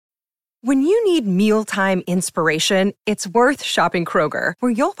When you need mealtime inspiration, it's worth shopping Kroger,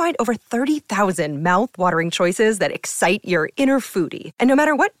 where you'll find over 30,000 mouth-watering choices that excite your inner foodie. And no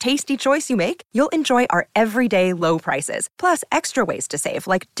matter what tasty choice you make, you'll enjoy our everyday low prices, plus extra ways to save,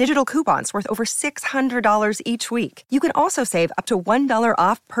 like digital coupons worth over $600 each week. You can also save up to $1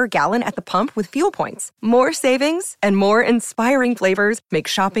 off per gallon at the pump with fuel points. More savings and more inspiring flavors make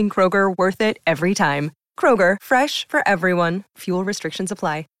shopping Kroger worth it every time. Kroger, fresh for everyone. Fuel restrictions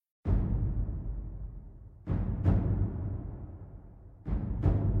apply.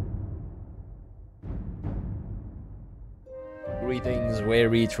 Greetings,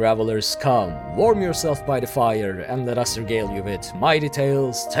 weary travelers, come, warm yourself by the fire, and let us regale you with mighty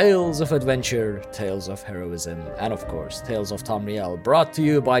tales, tales of adventure, tales of heroism, and of course, tales of Tamriel, brought to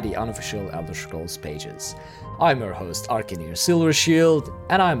you by the unofficial Elder Scrolls pages. I'm your host, Arcaneer Silvershield,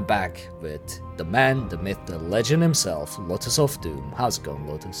 and I'm back with the man, the myth, the legend himself, Lotus of Doom. How's it going,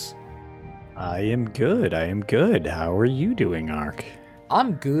 Lotus? I am good, How are you doing, Ark?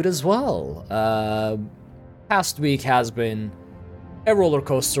 I'm good as well. Past week has been a roller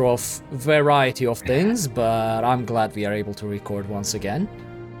coaster of variety of things, but I'm glad we are able to record once again.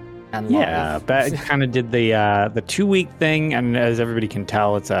 And kind of did the 2-week thing, and as everybody can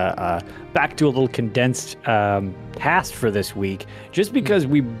tell, it's back to a little condensed cast for this week, just because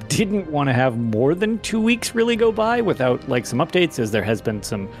we didn't want to have more than 2 weeks really go by without like some updates, as there has been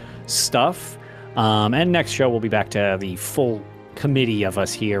some stuff. And next show we'll be back to the full committee of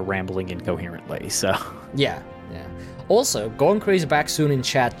us here rambling incoherently. So yeah. Also, Going Crazy Back Soon in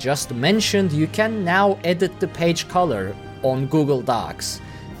chat just mentioned you can now edit the page color on Google Docs.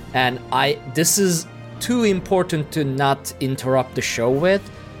 And this is too important to not interrupt the show with,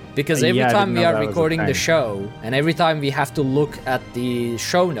 because every time we are recording the show, and every time we have to look at the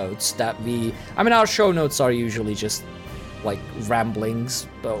show notes our show notes are usually just like ramblings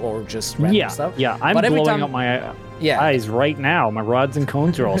or just random stuff. Yeah, I'm blowing up my eyes right now. My rods and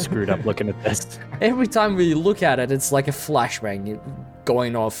cones are all screwed up looking at this. Every time we look at it, it's like a flashbang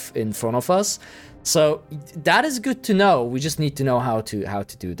going off in front of us. So that is good to know. We just need to know how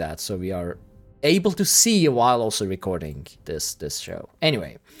to do that, so we are able to see while also recording this show.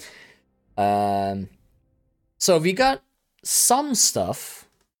 Anyway, so we got some stuff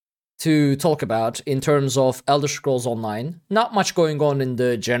to talk about in terms of Elder Scrolls Online. Not much going on in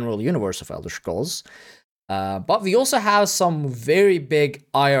the general universe of Elder Scrolls, but we also have some very big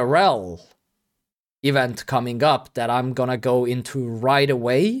IRL event coming up that I'm gonna go into right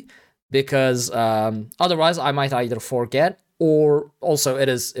away, because otherwise I might either forget, or also it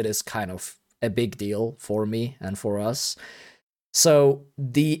is kind of a big deal for me and for us. So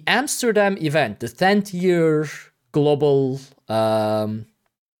the Amsterdam event, the 10th year global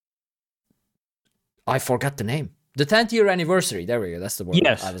I forgot the name. The 10th year anniversary, there we go, that's the word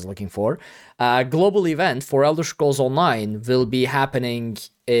I was looking for. Global event for Elder Scrolls Online will be happening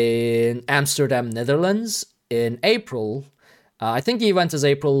in Amsterdam, Netherlands in April. I think the event is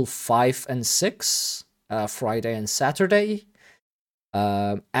April 5 and 6, Friday and Saturday.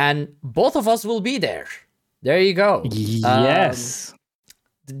 And both of us will be there. There you go. Yes.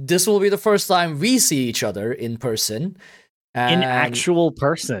 This will be the first time we see each other in person. In actual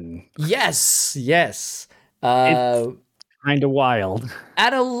person. Yes. It's kind of wild.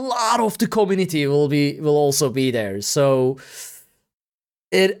 And a lot of the community will also be there. So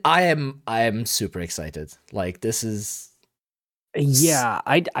I am super excited. Like, this is... Yeah,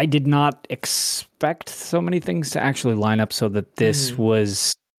 I did not expect so many things to actually line up so that this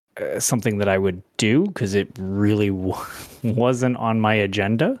was something that I would do, because it really wasn't on my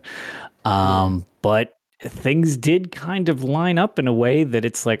agenda. But things did kind of line up in a way that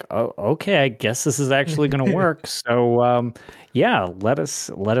it's like, oh, okay, I guess this is actually going to work. So, let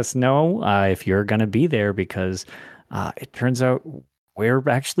us know if you're going to be there, because it turns out we're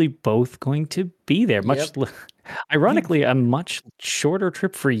actually both going to be there. Ironically, a much shorter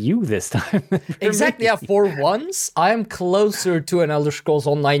trip for you this time. Exactly. Yeah, for once, I am closer to an Elder Scrolls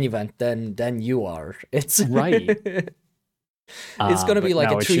Online event than you are. It's right. It's going to be like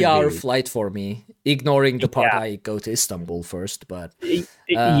a 3-hour flight for me, ignoring the part I go to Istanbul first. But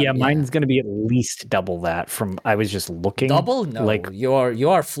mine's going to be at least double that. I was just looking. Double? No, like you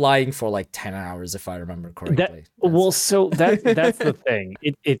are flying for like 10 hours if I remember correctly. That's the thing.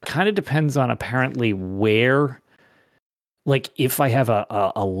 It kind of depends on apparently where. Like if I have a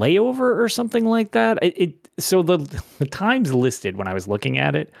layover or something like that. So the times listed when I was looking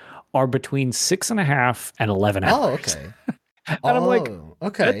at it are between 6.5 and 11 hours. Oh, okay. And I'm like,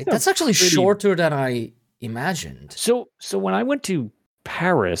 okay, that's actually shorter than I imagined. So when I went to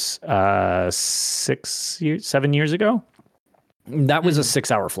Paris 7 years ago, That was a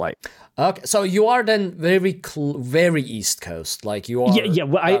 6-hour flight. Okay, so you are then very East Coast, like you are. Yeah.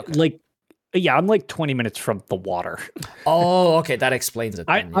 Well, I'm like 20 minutes from the water. Oh, okay, that explains it.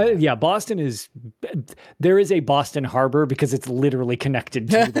 Then, Boston is. There is a Boston harbor because it's literally connected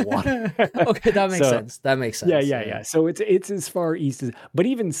to the water. Okay, that makes sense. That makes sense. Yeah. So it's as far east as, but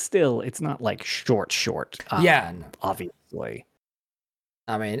even still, it's not like short. Obviously.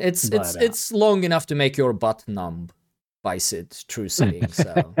 I mean, it's long enough to make your butt numb by through sitting.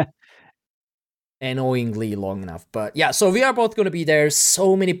 So. Annoyingly long enough, but yeah, so we are both going to be there.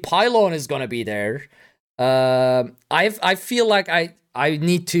 So many Pylon is going to be there. I feel like I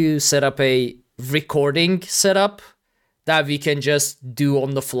need to set up a recording setup that we can just do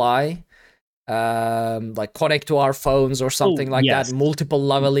on the fly, like connect to our phones or something that. Multiple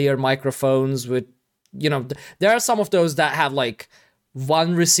lavalier microphones with, there are some of those that have like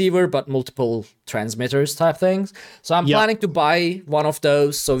one receiver but multiple transmitters type things. So I'm planning to buy one of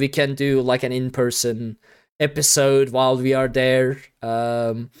those so we can do like an in-person episode while we are there.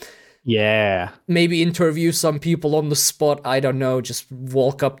 Maybe interview some people on the spot. I don't know, just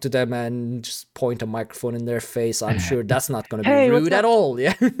walk up to them and just point a microphone in their face. I'm sure that's not going to be rude at all.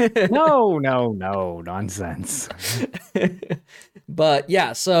 Yeah. No, nonsense. But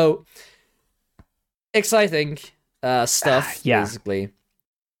yeah, so exciting stuff, basically.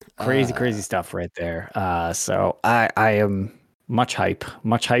 Crazy stuff right there. So I am much hype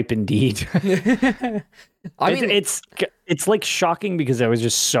indeed. I mean, it's like shocking because I was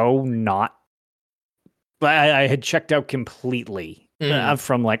just so not. I had checked out completely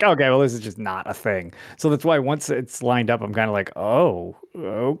from like, okay, well, this is just not a thing. So that's why once it's lined up, I'm kind of like, oh,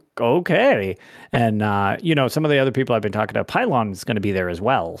 okay. And some of the other people I've been talking to, Pylon is going to be there as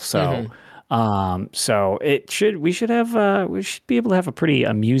well. So. So we should be able to have a pretty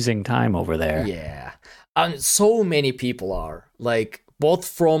amusing time over there. Yeah. And so many people are, like, both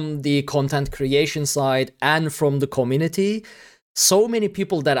from the content creation side and from the community. So many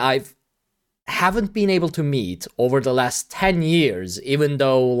people that haven't been able to meet over the last 10 years, even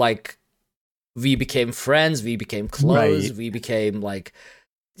though like we became friends, we became close, we became like,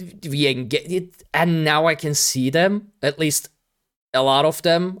 we engaged, and now I can see them, at least a lot of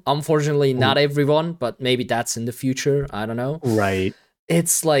them. Unfortunately, not everyone, but maybe that's in the future. I don't know. Right.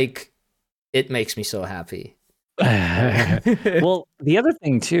 It's like, it makes me so happy. Well, the other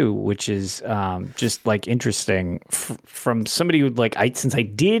thing too, which is just like interesting from somebody who since I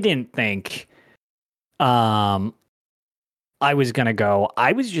didn't think I was gonna go,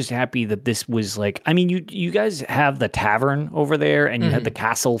 I was just happy that this was like, I mean, you guys have the tavern over there and you had the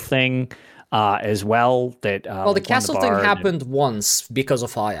castle thing as well. That well, the castle thing happened once because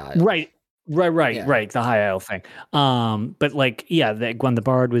of High Isle. Right. The High Isle thing. But Gwen the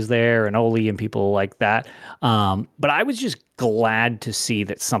Bard was there and Oli and people like that. But I was just glad to see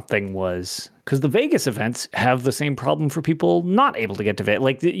that something was, because the Vegas events have the same problem for people not able to get to Vegas.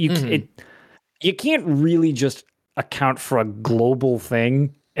 Like you can't really just account for a global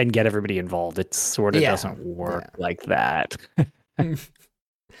thing and get everybody involved. It sort of doesn't work like that.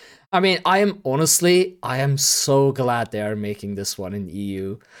 I mean, I am so glad they are making this one in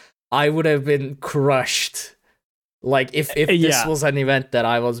EU. I would have been crushed, like, if this was an event that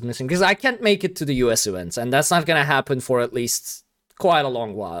I was missing. Because I can't make it to the US events, and that's not going to happen for at least quite a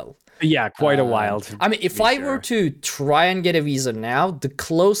long while. Yeah, quite a while. I mean, if I were to try and get a visa now, the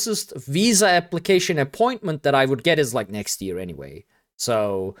closest visa application appointment that I would get is, like, next year anyway.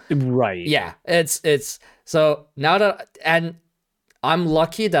 So... Right. Yeah, it's... So, now that... And... I'm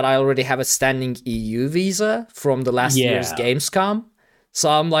lucky that I already have a standing EU visa from the last year's Gamescom. So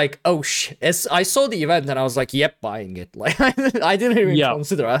I'm like, oh shit. I saw the event and I was like, yep, buying it. Like, I didn't even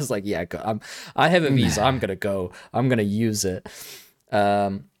consider. I was like, yeah, I have a visa. I'm going to go. I'm going to use it.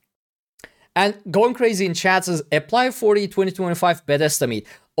 And Going Crazy in chat says, apply for the 2025 Bethesda meet.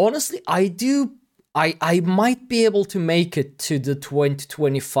 Honestly, I might be able to make it to the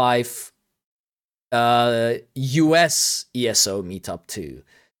 2025 US ESO meetup too,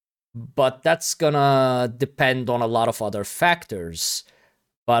 but that's gonna depend on a lot of other factors.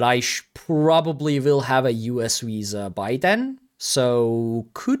 But I probably will have a US visa by then, so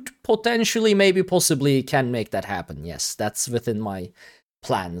could potentially, possibly can make that happen. Yes, that's within my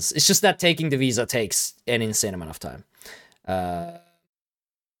plans. It's just that taking the visa takes an insane amount of time.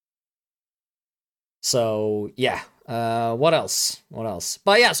 So yeah. What else?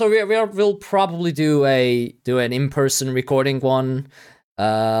 But yeah, so we'll probably do an in-person recording one,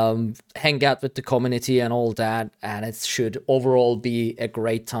 hang out with the community and all that, and it should overall be a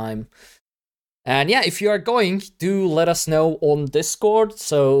great time. And yeah, if you are going, do let us know on Discord.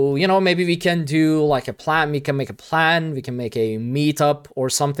 So, maybe we can do like a plan. We can make a plan. We can make a meetup or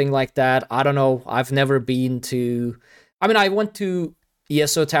something like that. I don't know. I've never been to. I mean, I went to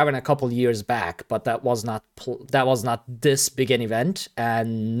ESO Tavern a couple years back, but that was not this big an event,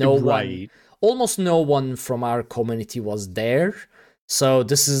 and almost no one from our community was there. So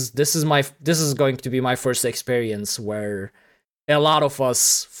this is going to be my first experience where a lot of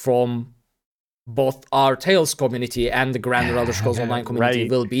us from both our Tales community and the grander Elder Scrolls Online community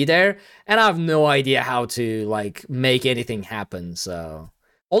will be there, and I have no idea how to like make anything happen. So,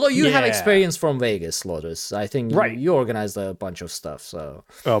 although you have experience from Vegas, Lotus, I think you organized a bunch of stuff. So,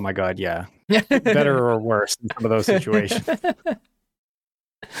 oh my god, yeah, better or worse in some of those situations.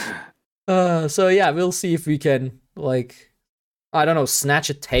 So yeah, we'll see if we can like, I don't know, snatch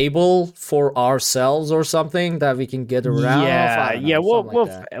a table for ourselves or something that we can get around. Yeah,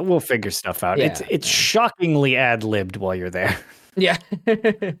 we'll figure stuff out. Yeah, it's shockingly ad-libbed while you're there. Yeah.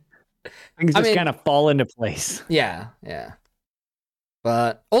 Things just kind of fall into place. Yeah.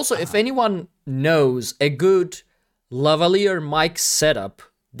 But also, if anyone knows a good lavalier mic setup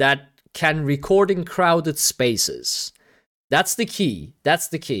that can record in crowded spaces, that's the key.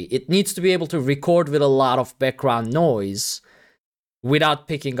 It needs to be able to record with a lot of background noise without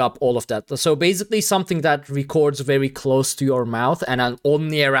picking up all of that. So basically something that records very close to your mouth and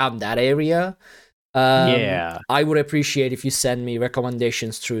only around that area. I would appreciate if you send me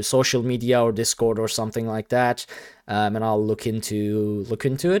recommendations through social media or Discord or something like that. And I'll look into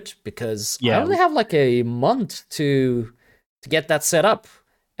it, because I only have like a month to get that set up.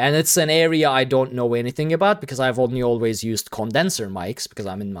 And it's an area I don't know anything about, because I've only always used condenser mics because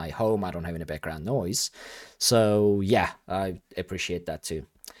I'm in my home. I don't have any background noise. So yeah, I appreciate that too.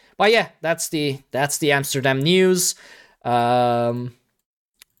 But yeah, that's the Amsterdam news. I'm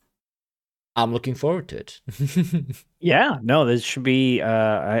looking forward to it. Yeah, no, this should be.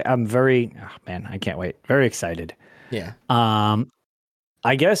 I'm very. Oh man, I can't wait. Very excited. Yeah.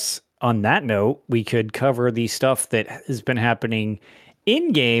 I guess on that note, we could cover the stuff that has been happening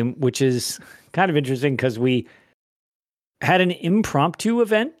in game, which is kind of interesting because we had an impromptu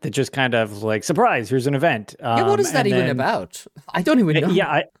event that just kind of like, surprise, here's an event. What is that even about? I don't even know.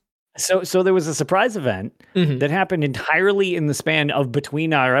 Yeah. So there was a surprise event that happened entirely in the span of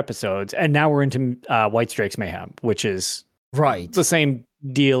between our episodes. And now we're into White Strikes Mayhem, which is the same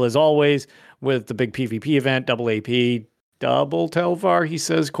deal as always with the big PvP event, double AP, double Telvar, he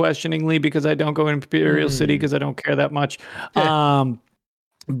says questioningly, because I don't go in Imperial City because I don't care that much.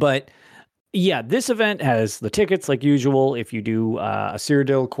 But yeah, this event has the tickets like usual. If you do a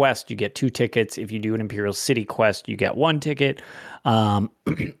Cyrodiil quest, you get 2 tickets. If you do an Imperial City quest, you get 1 ticket. But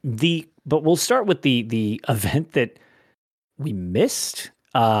we'll start with the event that we missed,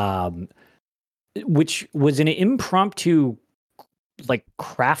 which was an impromptu like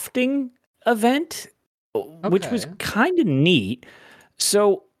crafting event, which was kind of neat.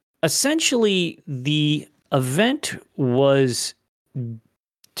 So essentially, the event was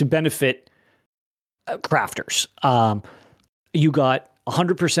to benefit crafters. You got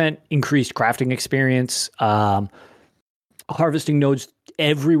 100% increased crafting experience. Harvesting nodes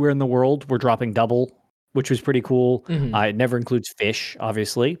everywhere in the world were dropping double, which was pretty cool. It never includes fish,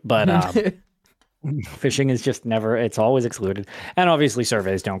 obviously, but fishing is just never, it's always excluded. And obviously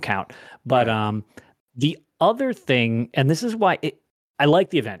surveys don't count. But the other thing, and this is why I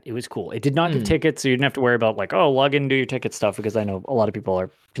like the event. It was cool. It did not give tickets, so you didn't have to worry about like, log in and do your ticket stuff, because I know a lot of people are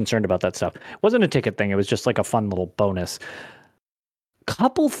concerned about that stuff. It wasn't a ticket thing. It was just like a fun little bonus.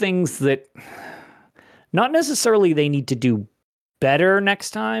 Couple things that not necessarily they need to do better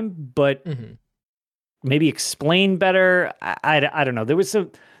next time, but maybe explain better. I don't know. There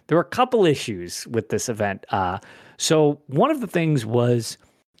were a couple issues with this event. So one of the things was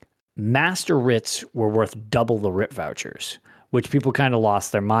Master Writs were worth double the Writ vouchers, which people kind of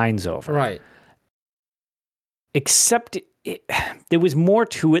lost their minds over. Right. Except there was more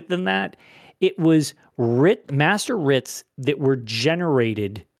to it than that. It was Master Writs that were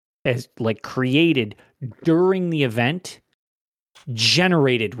generated as like created during the event,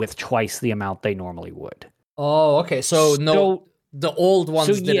 generated with twice the amount they normally would. Oh, okay. So the old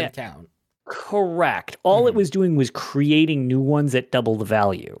ones didn't count. Correct. All it was doing was creating new ones at double the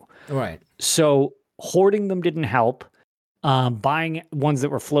value. Right. So hoarding them didn't help. Buying ones that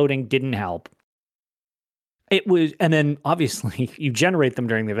were floating didn't help. It was, and then obviously you generate them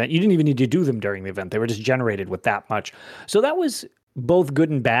during the event. You didn't even need to do them during the event. They were just generated with that much. So that was both good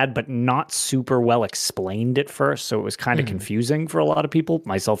and bad, but not super well explained at first. So it was kind of confusing for a lot of people,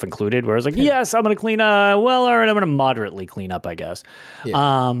 myself included, where I was like, yes, I'm going to clean up. Well, all right, I'm going to moderately clean up, I guess.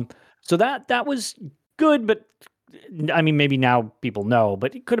 Yeah. So that was good, but I mean, maybe now people know,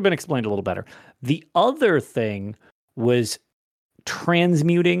 but it could have been explained a little better. The other thing was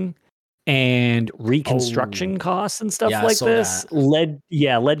transmuting and reconstruction costs and stuff like this led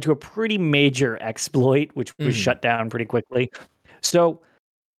to a pretty major exploit, which was shut down pretty quickly. So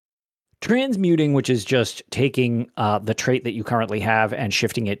transmuting, which is just taking the trait that you currently have and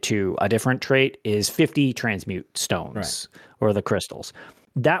shifting it to a different trait, is 50 transmute stones or the crystals.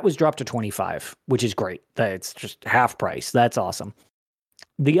 That was dropped to 25, which is great. It's just half price. That's awesome.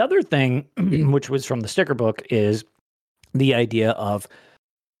 The other thing, which was from the sticker book, is the idea of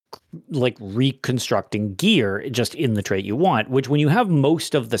like reconstructing gear just in the trait you want, which when you have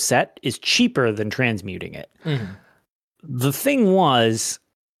most of the set is cheaper than transmuting it. The thing was,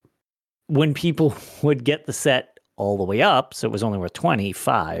 when people would get the set all the way up, so it was only worth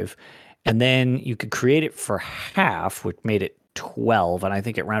 25, and then you could create it for half, which made it 12, and I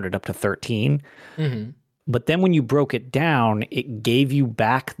think it rounded up to 13. But then when you broke it down, it gave you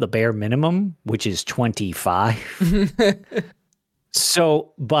back the bare minimum, which is 25.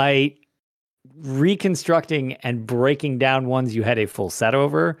 So by reconstructing and breaking down ones you had a full set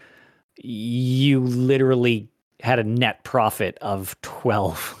over, you literally had a net profit of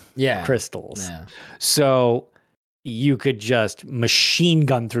 12 crystals. So you could just machine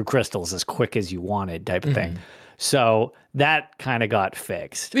gun through crystals as quick as you wanted, type of thing. So that kind of got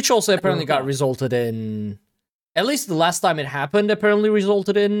fixed. Which also apparently got resulted in, at least the last time it happened, apparently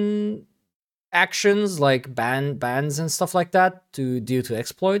resulted in actions like bans and stuff like that due to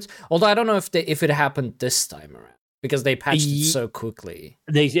exploits. Although I don't know if it happened this time around, because they patched it so quickly.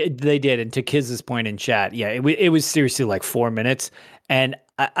 They did, and to Kiz's point in chat, it was seriously like 4 minutes. And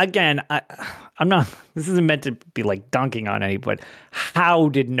I'm not. This isn't meant to be like dunking on anybody. How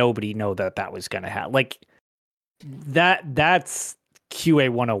did nobody know that was going to happen? Like that's QA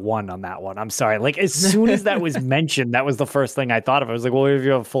 101 on that one. I'm sorry. Like as soon as that was mentioned, that was the first thing I thought of. I was like, well, if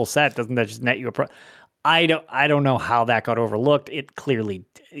you have a full set, doesn't that just net you a pro? I don't know how that got overlooked. It clearly,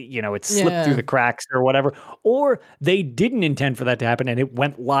 it slipped through the cracks or whatever. Or they didn't intend for that to happen and it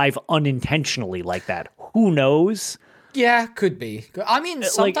went live unintentionally like that. Who knows? Yeah, could be. I mean,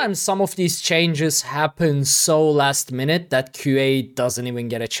 sometimes some of these changes happen so last minute that QA doesn't even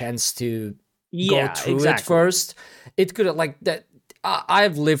get a chance to go through it first. It could like that.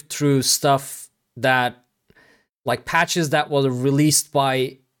 I've lived through stuff that, like patches that were released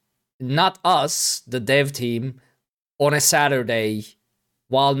by not us, the dev team, on a Saturday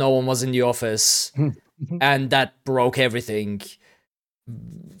while no one was in the office, and that broke everything.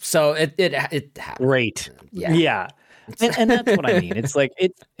 So it happened. Great. Yeah. And that's what I mean. It's like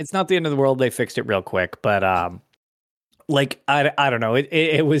it's not the end of the world. They fixed it real quick, but like I don't know.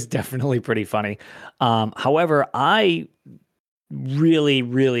 It was definitely pretty funny. However, I really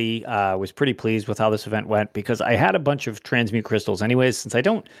was pretty pleased with how this event went because I had a bunch of transmute crystals anyways, since I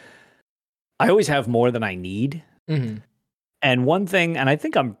always have more than I need. And one thing, and I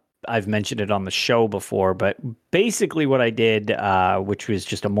think I've mentioned it on the show before, but basically what I did, which was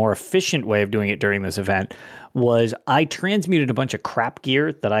just a more efficient way of doing it during this event, was I transmuted a bunch of crap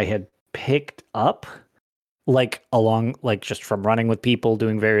gear that I had picked up, just from running with people,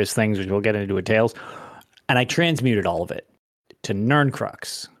 doing various things, which we'll get into in Tales, and I transmuted all of it to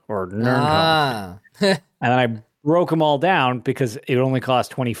Nerncrux or Nernham. And then I broke them all down because it only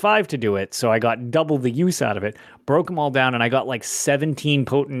cost 25 to do it. So I got double the use out of it, broke them all down, and I got like 17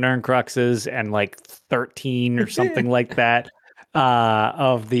 potent Nerncruxes and like 13 or something like that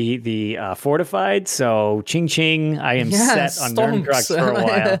of the fortified. So ching ching, I am set on Nerncrux for a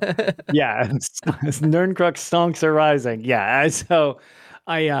while. Yeah, Nerncrux stonks are rising. Yeah, so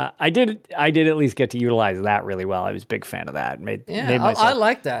I did at least get to utilize that really well. I was a big fan of that. I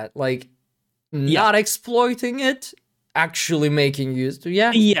like that. Like not exploiting it, actually making use.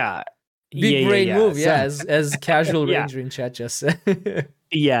 Big brain move. As Casual Ranger in chat just said.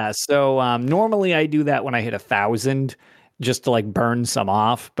 So normally I do that when I hit 1,000 just to like burn some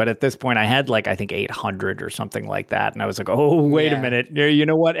off. But at this point I had like, I think 800 or something like that. And I was like, oh, wait a minute. You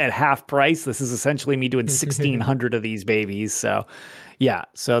know what? At half price, this is essentially me doing 1,600 of these babies. So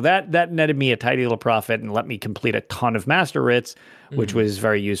so that netted me a tidy little profit and let me complete a ton of Master Writs, which was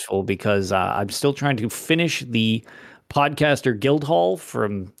very useful because I'm still trying to finish the Podcaster Guild Hall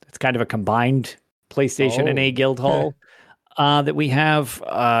it's kind of a combined PlayStation and A Guild Hall that we have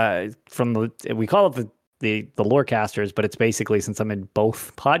we call it the Lorecasters, but it's basically, since I'm in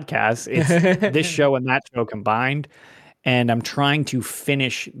both podcasts, it's this show and that show combined. And I'm trying to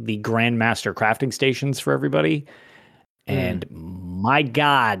finish the Grandmaster crafting stations for everybody. And my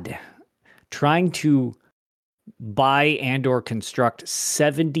God, trying to buy and or construct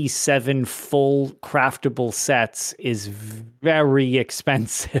 77 full craftable sets is very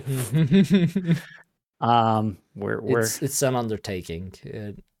expensive. It's an undertaking.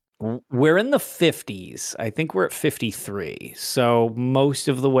 We're in the 50s. I think we're at 53. So most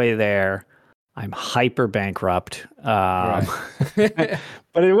of the way there. I'm hyper bankrupt. Right.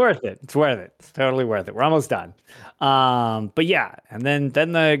 But it's worth it. It's worth it. It's totally worth it. We're almost done. But yeah, and then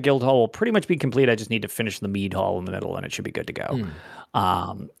the guild hall will pretty much be complete. I just need to finish the mead hall in the middle and it should be good to go.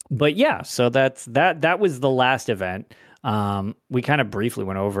 But yeah, so that was the last event. We kind of briefly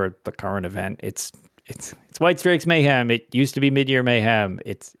went over the current event. It's White Strikes Mayhem. It used to be Mid-Year Mayhem.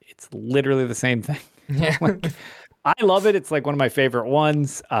 It's literally the same thing. Yeah. I love it. It's like one of my favorite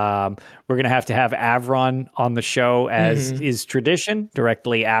ones. We're going to have Avron on the show as is tradition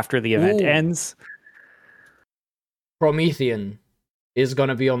directly after the event ends. Promethean is going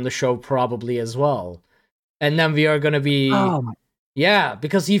to be on the show probably as well. And then we are going to be... Yeah,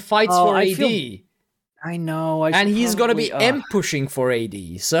 because he fights for AD. I know. And he's going to be pushing for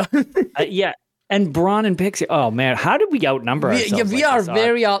AD. So yeah. And Braun and Pixie. Oh man, how did we outnumber ourselves? Yeah, we are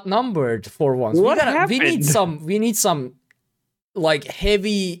very outnumbered for once. What happened? We need some like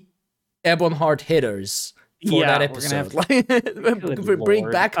heavy Ebonheart hitters for that episode. Bring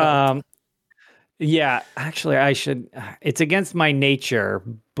back. Yeah, actually, I should. It's against my nature,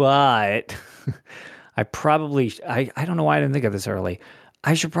 but I probably. I don't know why I didn't think of this early.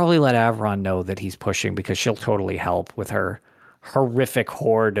 I should probably let Avron know that he's pushing because she'll totally help with her horrific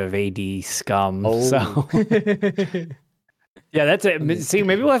horde of AD scum. So yeah, that's it. See,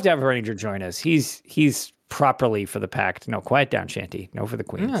 maybe we'll have to have Ranger join us. He's properly for the pact. No, quiet down, Shanty. No for the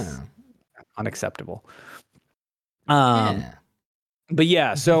queens. Yeah. Unacceptable. But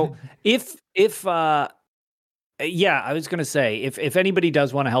yeah, so if yeah, I was going to say, if anybody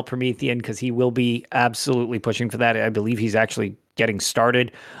does want to help Promethean, because he will be absolutely pushing for that. I believe he's actually getting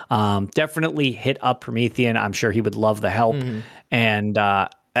started. Definitely hit up Promethean. I'm sure he would love the help. And I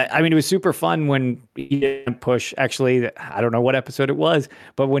mean, it was super fun when he didn't push. Actually, I don't know what episode it was,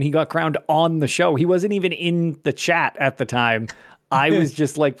 but when he got crowned on the show, he wasn't even in the chat at the time. I was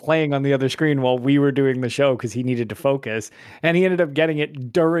just like playing on the other screen while we were doing the show because he needed to focus. And he ended up getting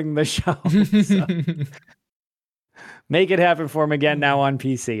it during the show. So. Make it happen for him again now on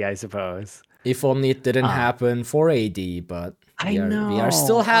PC, I suppose. If only it didn't happen for AD, but we are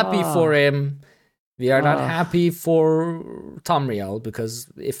still happy for him. We are not happy for Tamriel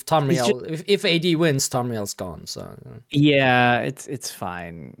because if if AD wins, Tamriel's gone. So yeah, it's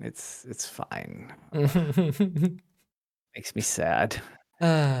fine. It's fine. Makes me sad.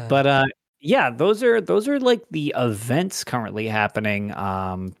 But yeah, those are like the events currently happening.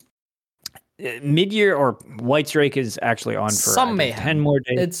 Mid-year or White Strike is actually on for some mayhem. 10 more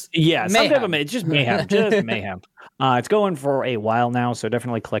days. It's it's just mayhem. Just mayhem. It's going for a while now, so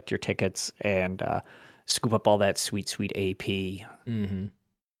definitely collect your tickets and scoop up all that sweet AP.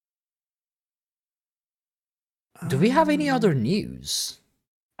 Do we have any other news?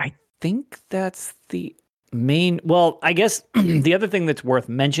 I think that's the main. Well, I guess the other thing that's worth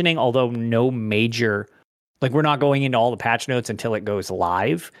mentioning, although no major, like we're not going into all the patch notes until it goes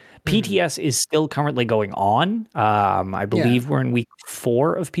live. PTS is still currently going on. I believe we're in week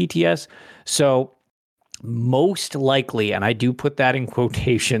 4 of PTS. So most likely, and I do put that in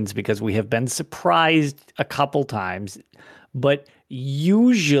quotations because we have been surprised a couple times, but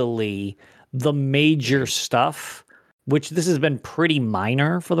usually the major stuff, which this has been pretty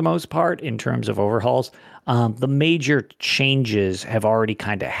minor for the most part in terms of overhauls, the major changes have already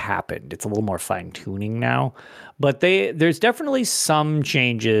kind of happened. It's a little more fine-tuning now. But there's definitely some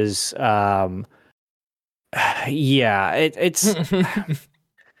changes. Yeah, it's...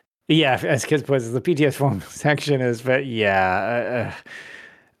 yeah, as Kids puts the PTS forum section is, but yeah,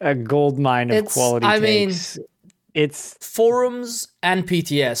 a gold mine of quality takes. I mean, it's forums and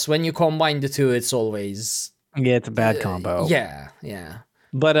PTS. When you combine the two, it's always... Yeah, it's a bad combo. Yeah.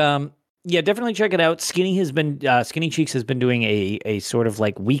 But yeah, definitely check it out. Skinny Cheeks has been doing a sort of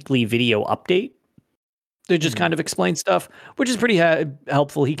like weekly video update. They just kind of explain stuff, which is pretty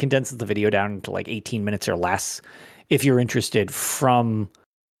helpful. He condenses the video down to like 18 minutes or less if you're interested from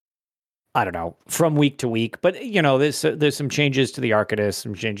week to week. But, you know, there's some changes to the Arcadus,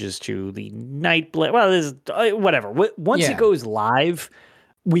 some changes to the Nightblade. Well, there's whatever. Once it goes live,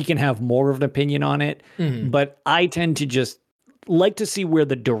 we can have more of an opinion on it. But I tend to just like to see where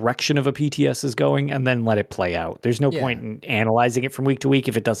the direction of a PTS is going and then let it play out. There's no point in analyzing it from week to week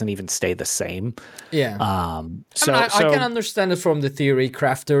if it doesn't even stay the same. Yeah. I can understand it from the theory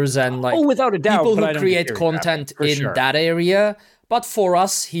crafters and like without a doubt, people who create content in that area. But for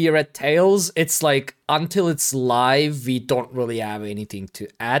us here at Tales, it's like until it's live, we don't really have anything to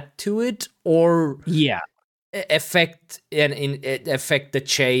add to it or affect the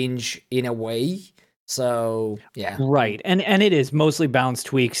change in a way. So yeah, right, and it is mostly balance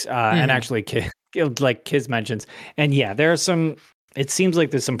tweaks, and actually, like Kiz mentions, and yeah, there are some. It seems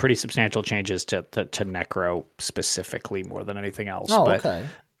like there's some pretty substantial changes to Necro specifically more than anything else. Oh, but, okay.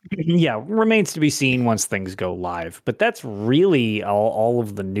 Yeah, remains to be seen once things go live. But that's really all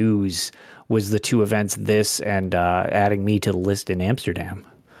of the news was the two events, this and adding me to the list in Amsterdam.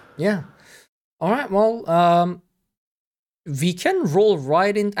 Yeah. All right. Well, we can roll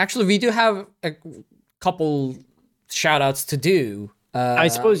right in. Actually, we do have a couple shout outs to do. I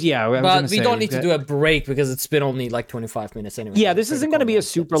suppose, yeah. But we don't need to do a break because it's been only like 25 minutes anyway. Yeah, this isn't going to be a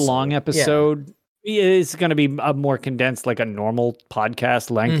super long episode. Yeah. It's going to be a more condensed, like a normal podcast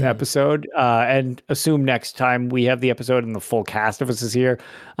length episode. And assume next time we have the episode and the full cast of us is here,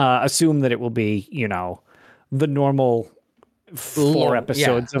 assume that it will be, the normal 4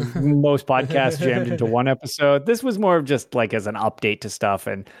 episodes of most podcasts jammed into one episode. This was more of just like as an update to stuff,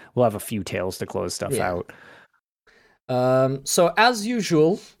 and we'll have a few tales to close stuff out. So as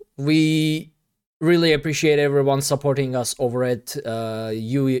usual, we really appreciate everyone supporting us over at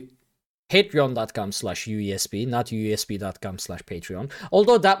patreon.com/UESP, not uesp.com/Patreon.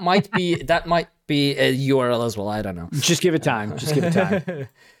 Although that might be a URL as well. I don't know. Just give it time.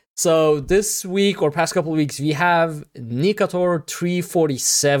 So this week or past couple of weeks, we have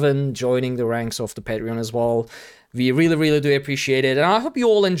Nikator347 joining the ranks of the Patreon as well. We really, really do appreciate it. And I hope you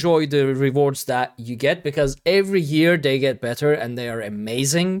all enjoy the rewards that you get because every year they get better and they are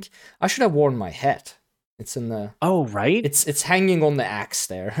amazing. I should have worn my hat. It's in the... Oh, right? It's hanging on the axe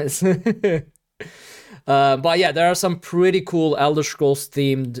there. But yeah, there are some pretty cool Elder Scrolls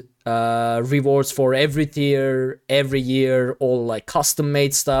themed rewards for every tier, every year, all like custom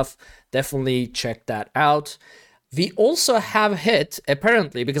made stuff. Definitely check that out. We also have hit,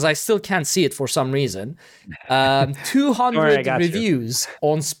 apparently, because I still can't see it for some reason, 200 reviews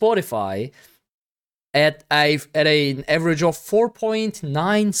on Spotify at an average of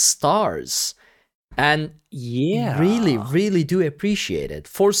 4.9 stars. And really, really do appreciate it.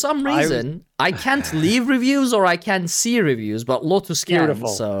 For some reason, I can't leave reviews or I can't see reviews, but Lotus can. Beautiful.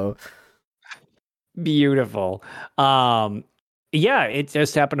 So beautiful. Yeah, it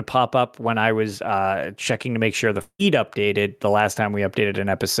just happened to pop up when I was checking to make sure the feed updated the last time we updated an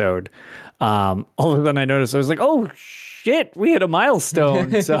episode. All of a sudden I noticed, I was like, oh shit, we hit a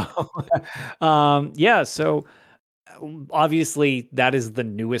milestone. So, so obviously that is the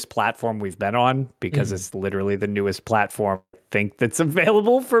newest platform we've been on because it's literally the newest platform I think that's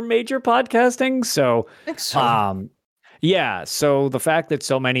available for major podcasting. So, I think so. Yeah, so the fact that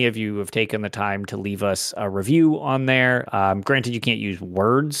so many of you have taken the time to leave us a review on there, granted you can't use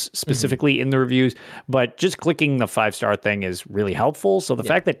words specifically in the reviews, but just clicking the 5-star thing is really helpful. So the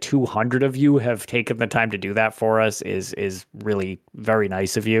fact that 200 of you have taken the time to do that for us is really very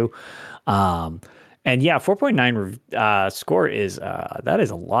nice of you. And yeah, 4.9 score is that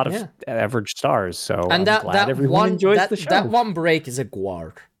is a lot of average stars. So and I'm glad everyone enjoys the show. That one break is a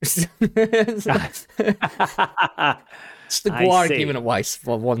guard. It's the guard giving a vice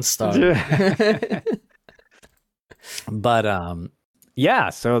for 1 star. But yeah,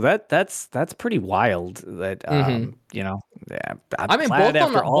 so that's pretty wild. That I'm glad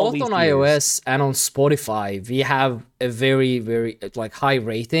both on years. iOS and on Spotify, we have a very, very like high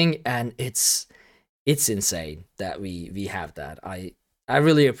rating, and it's insane that we have that. I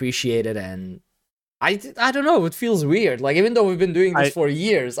really appreciate it, and I don't know, it feels weird. Like even though we've been doing this for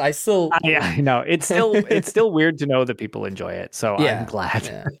years, I know it's still weird to know that people enjoy it. So I'm glad.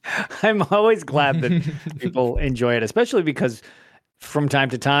 Yeah. I'm always glad that people enjoy it, especially because from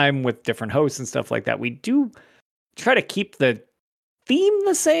time to time with different hosts and stuff like that, we do try to keep the theme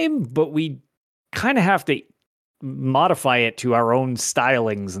the same, but we kind of have to modify it to our own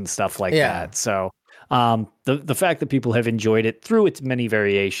stylings and stuff like that. So the fact that people have enjoyed it through its many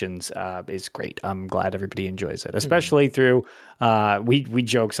variations is great. I'm glad everybody enjoys it, especially through we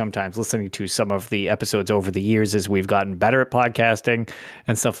joke sometimes listening to some of the episodes over the years as we've gotten better at podcasting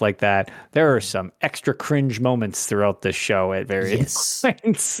and stuff like that. There are some extra cringe moments throughout this show at various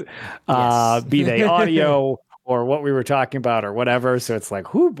points, be they audio or what we were talking about or whatever. So it's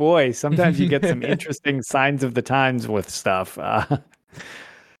like, oh boy, sometimes you get some interesting signs of the times with stuff.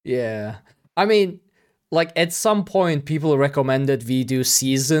 Yeah. I mean, like at some point people recommended we do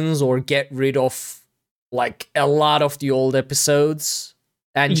seasons or get rid of like a lot of the old episodes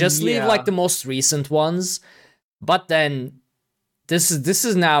and just leave like the most recent ones. But then this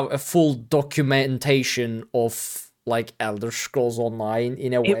is now a full documentation of like Elder Scrolls Online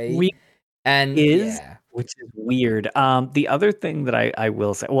in a It way. And is, yeah. which is weird. The other thing that I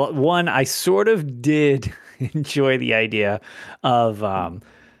will say, well, one, I sort of did enjoy the idea of, I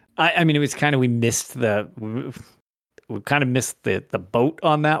mean, it was kind of, we kind of missed the boat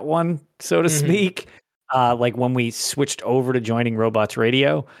on that one, so to speak. Like when we switched over to joining Robots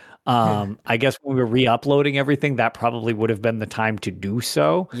Radio, I guess when we were re-uploading everything, that probably would have been the time to do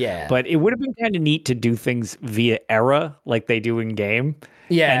so. Yeah. But it would have been kind of neat to do things via era like they do in game.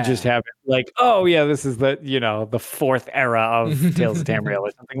 Yeah. And just have it like, oh yeah, this is the fourth era of Tales of Tamriel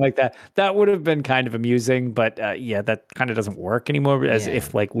or something like that. That would have been kind of amusing, but yeah, that kind of doesn't work anymore. As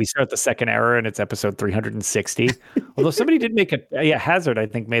if like we start the second era and it's episode 360. Although somebody did make Hazard, I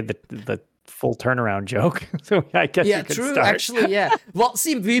think, made the full turnaround joke. So I guess we could true. start. Actually, yeah. Well,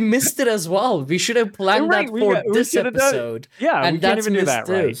 see, we missed it as well. We should have planned that for this episode. Yeah, and we can't even do that,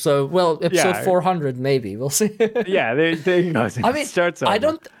 too. right? So, well, episode 400 maybe. We'll see. Yeah, there you go. I mean,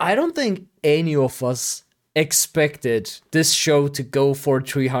 I don't think any of us expected this show to go for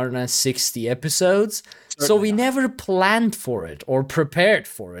 360 episodes. Certainly so we never planned for it or prepared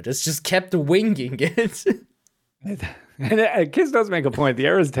for it. It's just kept winging it. And Kiss does make a point. The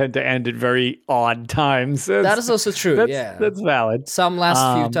eras tend to end at very odd times. That is also true. That's valid. Some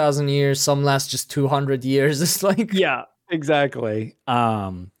last few thousand years. Some last just 200 years. It's like exactly.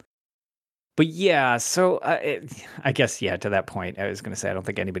 But yeah, so I guess to that point, I was going to say I don't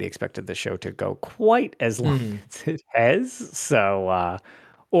think anybody expected the show to go quite as long as it has. So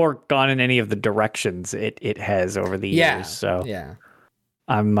or gone in any of the directions it has over the years. So yeah.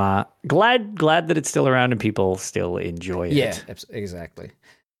 I'm glad that it's still around and people still enjoy it. Yeah, exactly.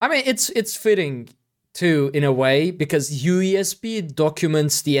 I mean, it's fitting too in a way because UESP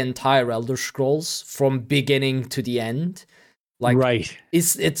documents the entire Elder Scrolls from beginning to the end. Like, right.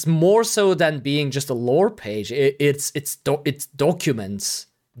 It's more so than being just a lore page. It documents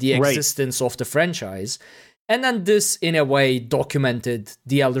the existence of the franchise, and then this in a way documented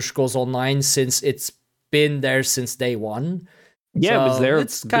the Elder Scrolls Online since it's been there since day one. Yeah, so it was there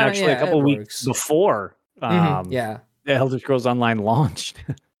it's kinda, actually a couple of weeks before the Elder Scrolls Online launched.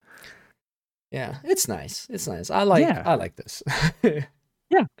 Yeah, it's nice. It's nice. I like this.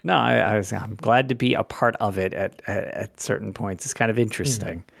 Yeah, no, I'm glad to be a part of it at certain points. It's kind of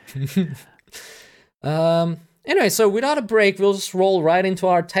interesting. Anyway, so without a break, we'll just roll right into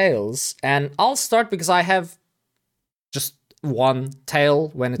our tales, and I'll start because I have just one tale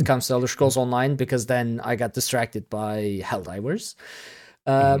when it comes to Elder Scrolls Online, because then I got distracted by Helldivers.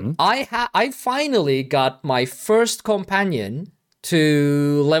 I finally got my first companion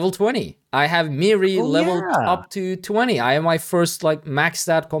to level 20. I have Miri leveled up to 20. I am my first maxed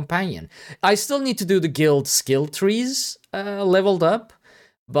out companion. I still need to do the guild skill trees leveled up,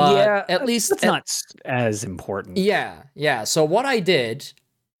 but at least it's not as important. Yeah. So what I did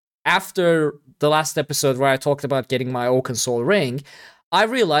after the last episode where I talked about getting my Oaken Soul ring, I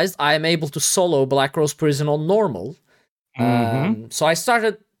realized I am able to solo Black Rose Prison on normal. So I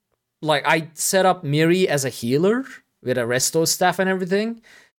started, I set up Miri as a healer with a resto staff and everything,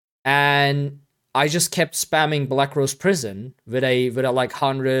 and I just kept spamming Black Rose Prison with a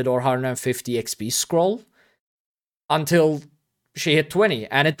 100 or 150 XP scroll until she hit 20,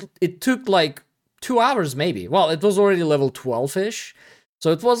 and it took 2 hours maybe. Well, it was already level 12-ish,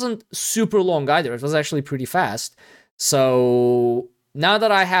 so it wasn't super long either. It was actually pretty fast. So now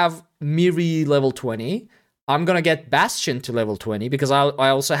that I have Miri level 20, I'm gonna get Bastion to level 20 because I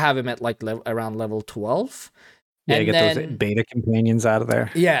also have him at around level 12. Yeah, and get those beta companions out of there.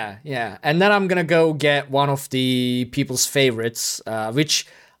 Yeah. And then I'm going to go get one of the people's favorites, which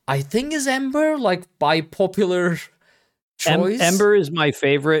I think is Ember, by popular choice. Ember is my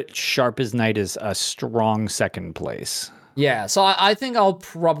favorite. Sharp as Night is a strong second place. Yeah, so I think I'll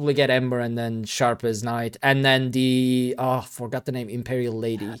probably get Ember and then Sharp as Night. And then forgot the name, Imperial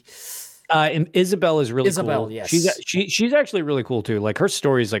Lady. Isabel is really cool. Yes. She's actually really cool too. Her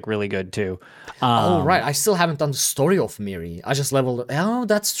story is really good too. Right. I still haven't done the story of Miri. I just leveled. Oh,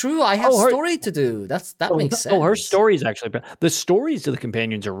 that's true. I have story to do. That makes sense. Oh, her story is actually the stories to the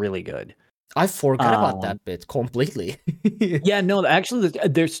companions are really good. I forgot about that bit completely. Yeah, no, actually,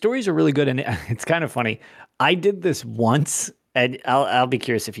 their stories are really good, and it's kind of funny. I did this once, and I'll be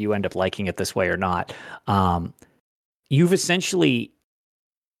curious if you end up liking it this way or not. You've essentially.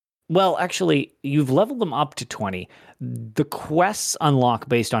 Well, actually, you've leveled them up to 20. The quests unlock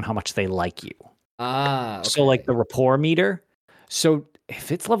based on how much they like you. Okay. So, the rapport meter. So,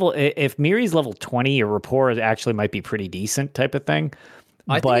 if Miri's level 20, your rapport actually might be pretty decent type of thing.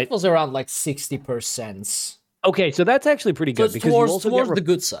 I think it was around 60%. Okay, so that's actually pretty good because towards the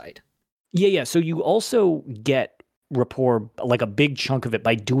good side. Yeah. So you also get rapport, like a big chunk of it,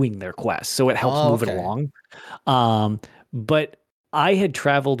 by doing their quests. So it helps move it along. But I had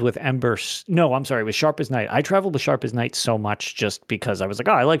traveled with with Sharp as Night. I traveled with Sharp as Night so much just because I was like,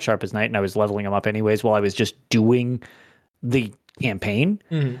 oh, I like Sharp as Night, and I was leveling him up anyways while I was just doing the campaign.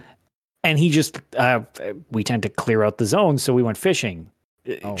 And he just, we tend to clear out the zone, so we went fishing.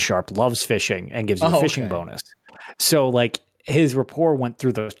 Sharp loves fishing and gives you a fishing bonus. So like his rapport went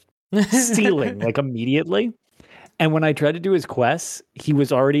through the ceiling like immediately. And when I tried to do his quests, he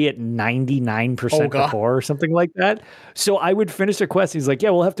was already at 99% rapport or something like that. So I would finish a quest. He's like, yeah,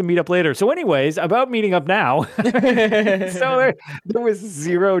 we'll have to meet up later. So anyways, about meeting up now. So there was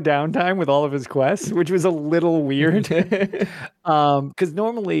zero downtime with all of his quests, which was a little weird. Because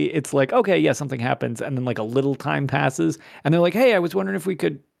normally it's like, okay, yeah, something happens. And then like a little time passes. And they're like, hey, I was wondering if we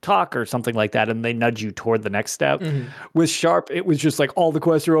could talk or something like that, and they nudge you toward the next step. With Sharp, it was just like, all the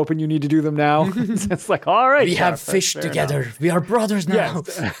quests are open, you need to do them now. It's like, all right, we have fished together enough. We are brothers now.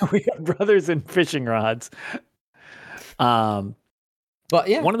 Yes, we are brothers in fishing rods. But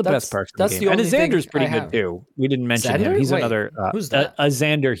yeah, one of the best parts of the game. And Xander's pretty good too. We didn't mention him. He's another. Who's that?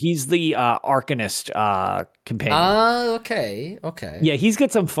 Xander. He's the Arcanist companion. Okay. Yeah, he's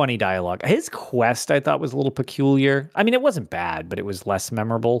got some funny dialogue. His quest I thought was a little peculiar. I mean, it wasn't bad, but it was less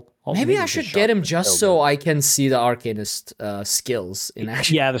memorable. Maybe I should get him just so I can see the Arcanist skills in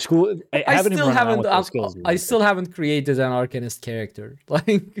action. Yeah, the school. I still haven't created an Arcanist character.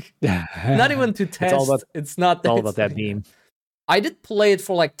 Like, not even to test. It's all about that beam. I did play it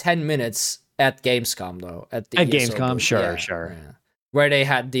for like 10 minutes at Gamescom, though. At ESO Gamescom, booth. Sure. Yeah. Where they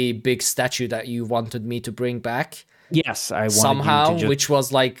had the big statue that you wanted me to bring back. Yes, I wanted somehow, you to which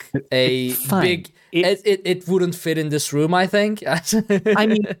was like a big. It wouldn't fit in this room, I think. I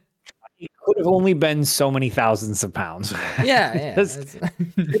mean, it could have only been so many thousands of pounds. Yeah. Flip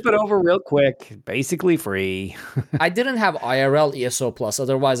it over real quick, basically free. I didn't have IRL ESO Plus,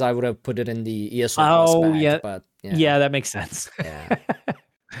 otherwise I would have put it in the ESO Plus bag. Yeah. But yeah, that makes sense. Yeah.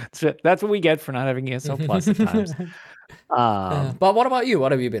 That's what we get for not having ESO Plus at times. But what about you?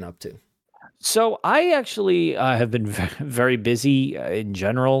 What have you been up to? So I actually have been very busy in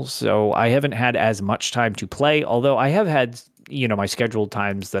general, so I haven't had as much time to play, although I have had, my scheduled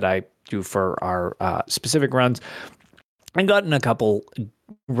times that I do for our specific runs, and gotten a couple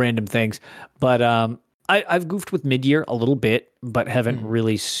random things. But I've goofed with mid-year a little bit, but haven't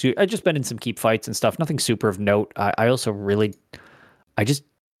really... I've just been in some keep fights and stuff, nothing super of note. I also really... I just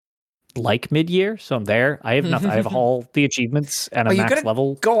like mid-year, so I'm there. I have nothing. I have all the achievements and a max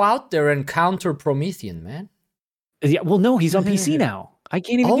level. Go out there and counter Promethean, man. Yeah, well, no, he's on PC now. I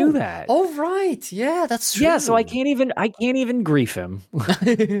can't even do that. Oh, right. Yeah, that's true. Yeah, so I can't even grief him.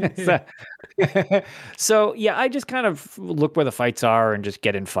 So yeah, I just kind of look where the fights are and just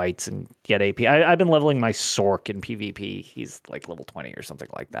get in fights and get AP. I've been leveling my Sork in PvP. He's like level 20 or something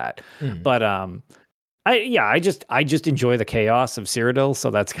like that. But I just enjoy the chaos of Cyrodiil, so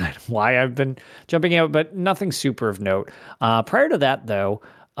that's kind of why I've been jumping out, but nothing super of note. Prior to that, though,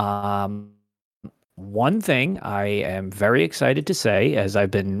 one thing I am very excited to say, as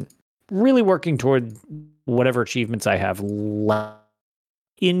I've been really working toward whatever achievements I have left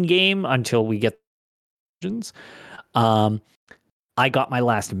in game until we get I got my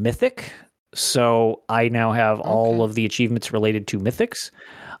last mythic, so I now have all of the achievements related to mythics.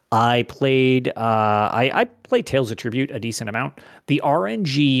 I played I played Tales of Tribute a decent amount. The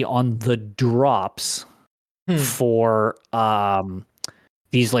RNG on the drops for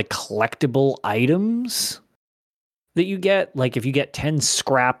these like collectible items that you get, like if you get 10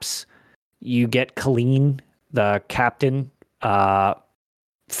 scraps, you get Colleen, the captain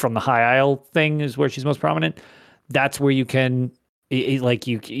from the High Isle thing is where she's most prominent. That's where you can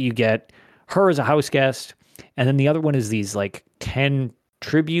you get her as a house guest, and then the other one is these like 10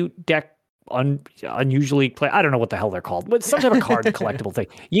 tribute deck unusually play. I don't know what the hell they're called, but some type of card collectible thing.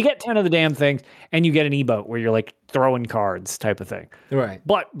 You get 10 of the damn things, and you get an emote where you're like throwing cards type of thing. Right.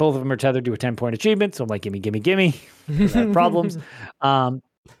 But both of them are tethered to a 10-point achievement, so I'm like, gimme. Problems. The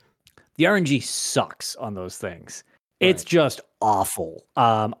RNG sucks on those things. It's just awful.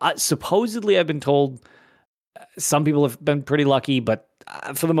 Supposedly, I've been told some people have been pretty lucky, but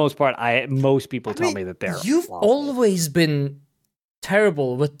for the most part, most people tell me that they're You've awful. always been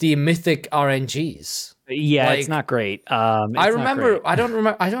terrible with the mythic RNGs. Yeah, it's not great. I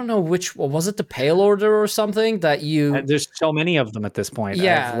don't know which was it, the Pale Order or something that you. And there's so many of them at this point.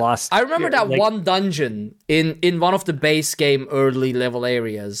 Yeah, I've lost. I remember that one dungeon in one of the base game early level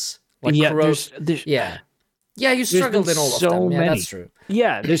areas. Like you struggled in all of them. Yeah, that's true.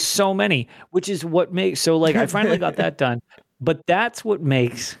 Yeah, there's so many, which is what makes I finally got that done. But that's what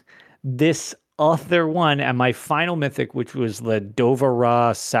makes this other one, and my final mythic, which was the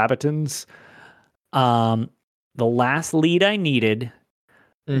Dovara Sabatons. The last lead I needed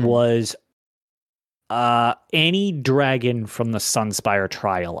was any dragon from the Sunspire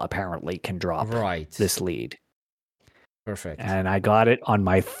trial apparently can drop this lead. Perfect. And I got it on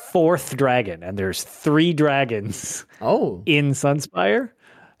my 4th dragon, and there's 3 dragons in Sunspire.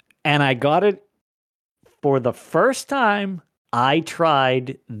 And I got it for the first time. I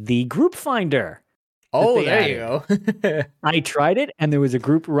tried the group finder. Oh, there you go. I tried it, and there was a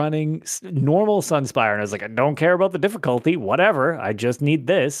group running normal Sunspire, and I was like, I don't care about the difficulty, whatever. I just need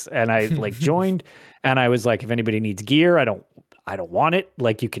this. And I like joined, and I was like, if anybody needs gear, I don't want it.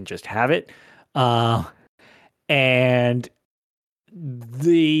 Like, you can just have it. And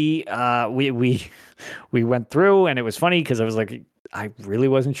the we went through, and it was funny because I was like, I really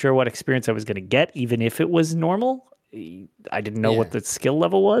wasn't sure what experience I was going to get, even if it was normal. I didn't know what the skill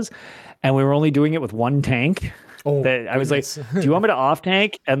level was, and we were only doing it with 1 tank. I was like, do you want me to off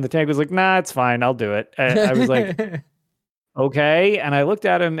tank? And the tank was like, nah, it's fine, I'll do it. And I was like, okay. And I looked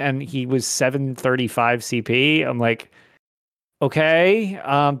at him, and he was 735 CP. I'm like, okay,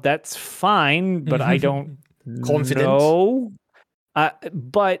 that's fine, but I don't know.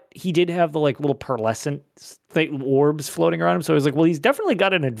 But he did have the like little pearlescent orbs floating around him. So I was like, well, he's definitely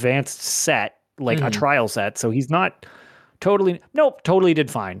got an advanced set, like a trial set. So he's not totally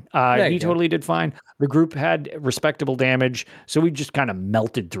did fine. He totally did fine. The group had respectable damage. So we just kind of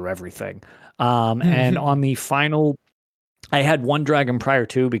melted through everything. And on the final, I had 1 dragon prior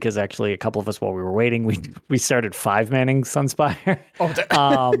to, because actually a couple of us, while we were waiting, we started 5-manning Sunspire.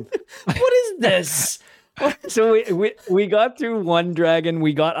 What is this? So we got through 1 dragon,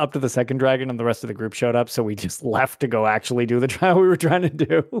 we got up to the 2nd dragon, and the rest of the group showed up, so we just left to go actually do the trial we were trying to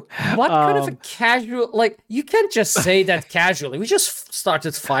do. What kind of a casual, like, you can't just say that casually. We just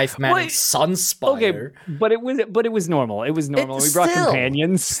started 5-manning Sunspire. Okay, but it was normal. It was normal. We brought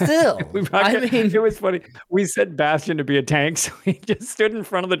companions. Still. It was funny. We set Bastion to be a tank, so he just stood in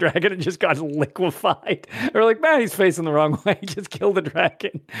front of the dragon and just got liquefied. We're like, man, he's facing the wrong way. Just kill the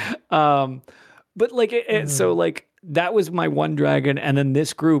dragon. But like, so like that was my 1 dragon, and then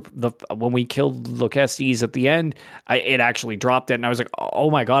this group, when we killed Locestes at the end, it actually dropped it, and I was like,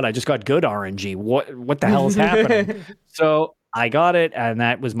 oh my god, I just got good RNG. What the hell is happening? So I got it, and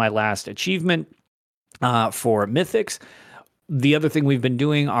that was my last achievement for Mythics. The other thing we've been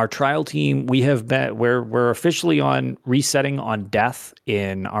doing, our trial team, we're officially on resetting on death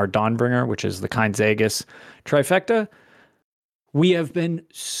in our Dawnbringer, which is the Kindzagus trifecta. We have been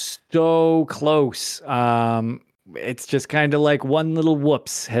so close. It's just kind of like one little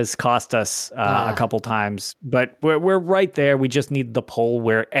whoops has cost us a couple times, but we're right there. We just need the poll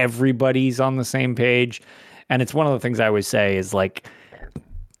where everybody's on the same page. And it's one of the things I always say is like,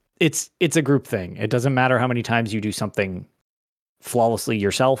 it's a group thing. It doesn't matter how many times you do something flawlessly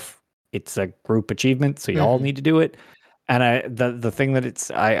yourself. It's a group achievement, so you all need to do it. And the thing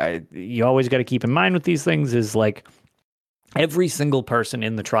that you always got to keep in mind with these things is like, every single person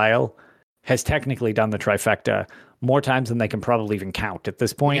in the trial has technically done the trifecta more times than they can probably even count at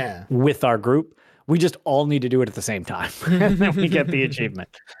this point with our group. We just all need to do it at the same time, and then we get the achievement.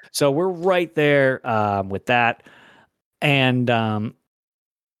 So we're right there with that. And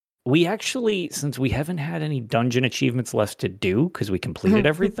we actually, since we haven't had any dungeon achievements left to do because we completed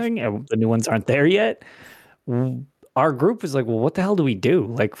everything and the new ones aren't there yet, our group is like, well, what the hell do we do?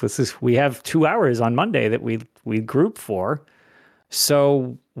 Like, we have 2 hours on Monday that we group for.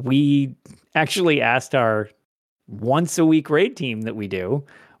 So we actually asked our once a week raid team that we do.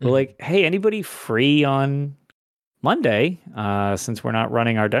 We're like, hey, anybody free on Monday, since we're not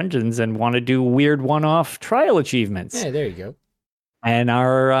running our dungeons and want to do weird one-off trial achievements? Yeah, there you go. And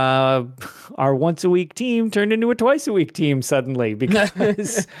our once a week team turned into a twice a week team suddenly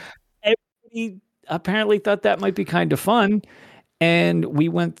because everybody apparently thought that might be kind of fun. And we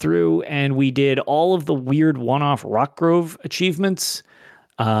went through and we did all of the weird one-off Rockgrove achievements.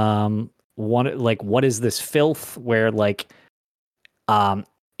 What is this filth? Where like,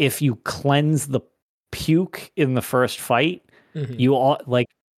 if you cleanse the puke in the first fight, you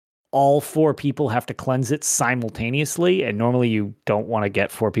all 4 people have to cleanse it simultaneously, and normally you don't want to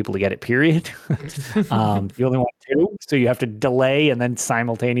get 4 people to get it, period. You only want 2, so you have to delay and then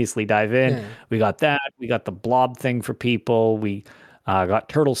simultaneously dive in. Yeah. We got that. We got the blob thing for people. We got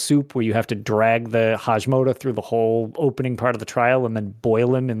turtle soup, where you have to drag the Hajmoda through the whole opening part of the trial and then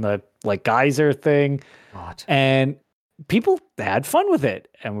boil him in the like geyser thing. God. And people had fun with it,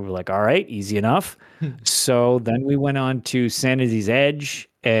 and we were like, all right, easy enough. So then we went on to Sanity's Edge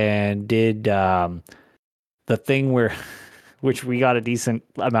and did the thing where which we got a decent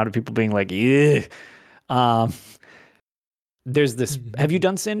amount of people being like, yeah. There's this. Have you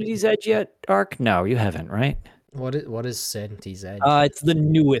done Sanity's Edge yet, Ark? No, you haven't, right? What is Sanity's Edge? It's the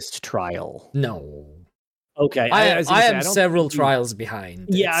newest trial. No. Okay, I am several trials behind.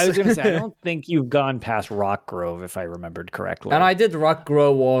 Yeah, I was going to say, I don't think you've gone past Rock Grove, if I remembered correctly. And I did Rock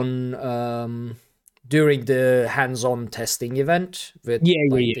Grove on during the hands-on testing event. With,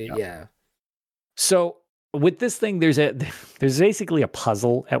 yeah. So with this thing, there's basically a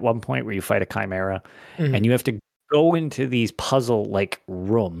puzzle at one point where you fight a chimera, and you have to go into these puzzle like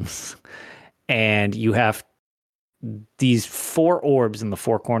rooms, and you have these 4 orbs in the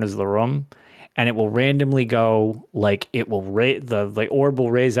 4 corners of the room. And it will randomly go, like, it will the orb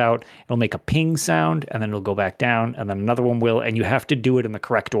will raise out, it'll make a ping sound, and then it'll go back down, and then another one will, and you have to do it in the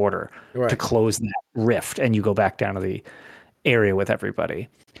correct order to close that rift, and you go back down to the area with everybody.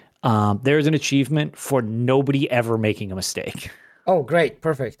 There's an achievement for nobody ever making a mistake. Oh, great.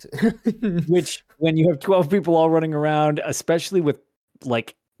 Perfect. Which, when you have 12 people all running around, especially with,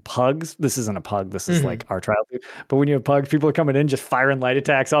 like, pugs, this isn't a pug, this is like our trial, but when you have pugs, people are coming in just firing light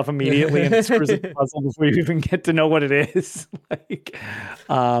attacks off immediately and it screws up the puzzle before you even get to know what it is. Like,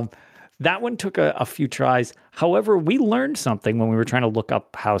 that one took a few tries. However, we learned something when we were trying to look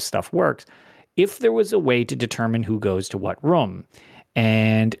up how stuff works. If there was a way to determine who goes to what room,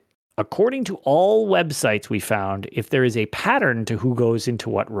 and according to all websites we found, if there is a pattern to who goes into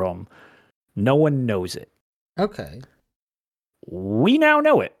what room, no one knows it. Okay. We now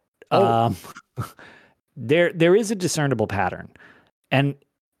know it. There is a discernible pattern, and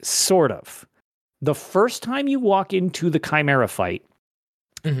sort of. The first time you walk into the Chimera fight,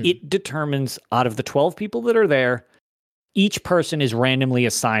 it determines out of the 12 people that are there, each person is randomly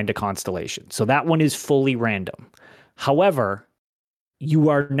assigned a constellation. So that one is fully random. However, you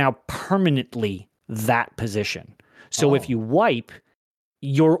are now permanently that position. So if you wipe,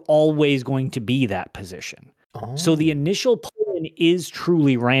 you're always going to be that position. So the initial pull-in is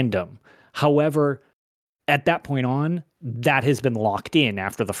truly random. However, at that point on, that has been locked in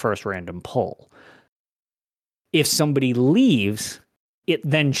after the first random pull. If somebody leaves, it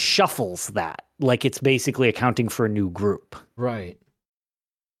then shuffles that. Like it's basically accounting for a new group. Right.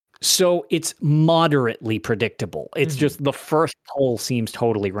 So it's moderately predictable. It's just the first pull seems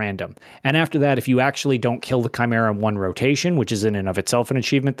totally random. And after that, if you actually don't kill the Chimera in one rotation, which is in and of itself an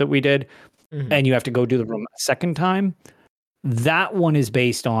achievement that we did, and you have to go do the room a second time, that one is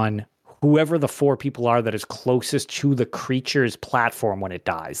based on whoever the 4 people are that is closest to the creature's platform when it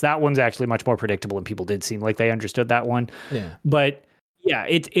dies. That one's actually much more predictable, and people did seem like they understood that one. Yeah. But yeah,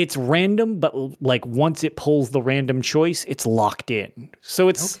 it's random, but like once it pulls the random choice, it's locked in. So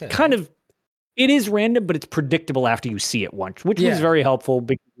it's kind of, it is random, but it's predictable after you see it once, which was very helpful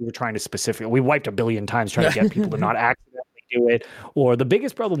because we were trying to specifically, we wiped a billion times trying to get people to not accidentally do it. Or the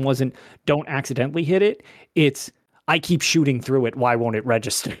biggest problem wasn't don't accidentally hit it. It's I keep shooting through it. Why won't it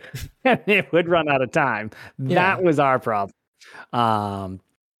register? And it would run out of time. That was our problem.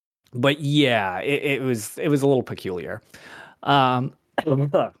 But yeah, it was a little peculiar.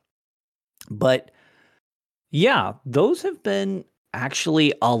 But yeah, those have been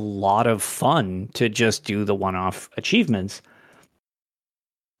actually a lot of fun to just do the one-off achievements.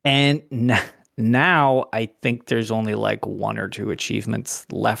 And now I think there's only like 1 or 2 achievements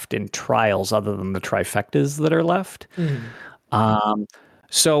left in trials other than the trifectas that are left.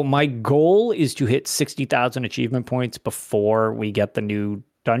 So my goal is to hit 60,000 achievement points before we get the new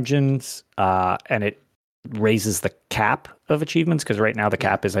dungeons, and it raises the cap of achievements, because right now the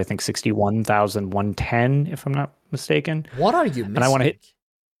cap is I think 61,110 if I'm not mistaken. What are you missing? And I want to hit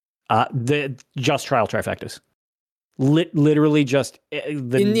the just trial trifectas. Literally just in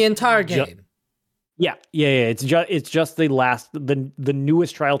the entire game. Yeah. It's just the last, the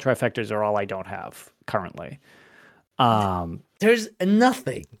newest trial trifectas are all I don't have currently. There's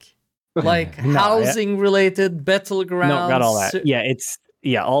nothing like housing related battlegrounds. No, got all that. It's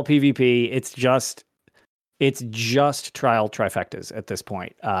all PvP. It's just trial trifectas at this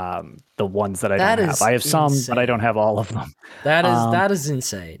point. The ones that I don't have. I have some, but I don't have all of them. That is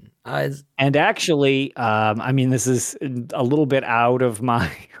insane. And actually, I mean, this is a little bit out of my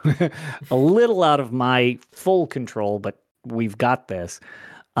full control, but we've got this.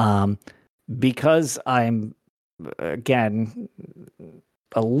 Because I'm, again,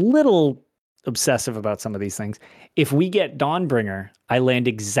 a little obsessive about some of these things. If we get Dawnbringer, I land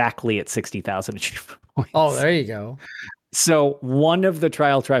exactly at 60,000 achievement points. Oh, there you go. So one of the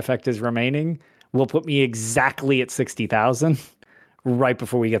trial trifectas remaining will put me exactly at 60,000 right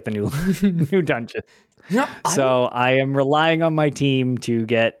before we get the new dungeon. So I am relying on my team to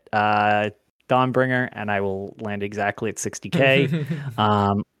get the Dawnbringer, and I will land exactly at 60k.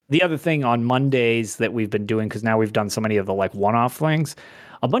 The other thing on Mondays that we've been doing, because now we've done so many of the like one-off things,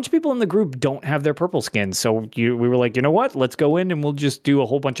 a bunch of people in the group don't have their purple skins. So we were like, you know what? Let's go in and we'll just do a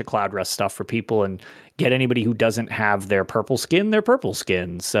whole bunch of Cloud Rest stuff for people and get anybody who doesn't have their purple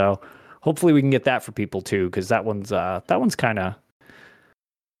skin. So hopefully we can get that for people too, because that one's kind of,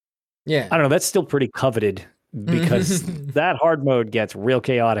 yeah, I don't know. That's still pretty coveted because that hard mode gets real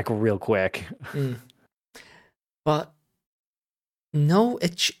chaotic real quick. But no,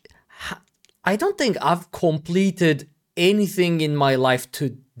 I don't think I've completed anything in my life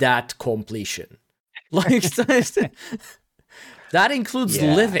to that completion. Like that includes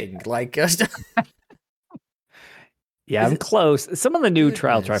living. Like, yeah, I'm close. Some of the new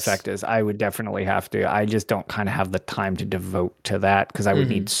trial trifectas, I would definitely have to. I just don't kind of have the time to devote to that because I would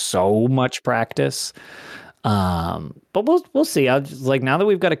need so much practice. But we'll see. I'll just, like, now that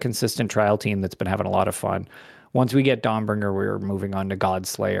we've got a consistent trial team that's been having a lot of fun. Once we get Dawnbringer, we're moving on to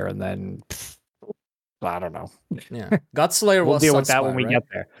Godslayer, and then I don't know. Yeah, Godslayer. We'll deal with that Sunspire, when we right? get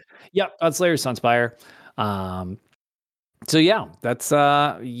there. Yep, Godslayer, Sunspire. So yeah,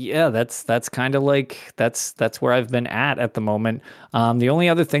 that's kind of like that's where I've been at the moment. The only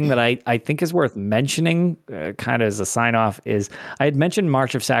other thing that I think is worth mentioning, kind of as a sign off, is I had mentioned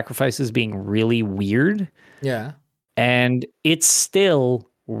March of Sacrifices being really weird. Yeah, and it's still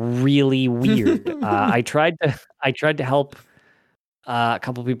really weird. I tried to help a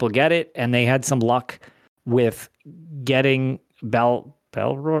couple people get it, and they had some luck with getting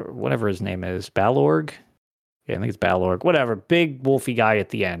Balrog, whatever his name is, Balorg. Yeah, I think it's Balorg. Whatever, big wolfy guy at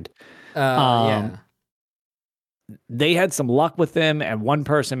the end. Yeah. They had some luck with him, and one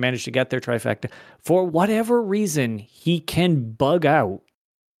person managed to get their trifecta. For whatever reason, he can bug out.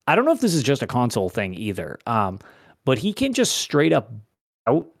 I don't know if this is just a console thing either, but he can just straight up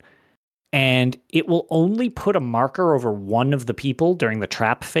out, and it will only put a marker over one of the people during the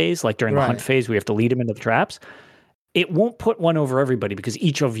trap phase, like during the hunt phase, we have to lead him into the traps. It won't put one over everybody because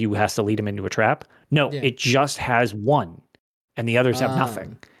each of you has to lead him into a trap. No, it just has one, and the others have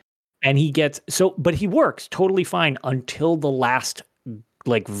nothing. And he gets but he works totally fine until the last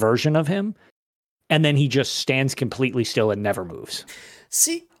like version of him, and then he just stands completely still and never moves.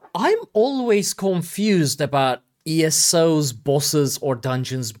 See, I'm always confused about ESO's bosses or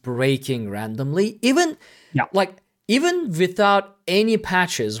dungeons breaking randomly, even without any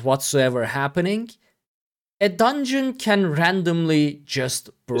patches whatsoever happening. A dungeon can randomly just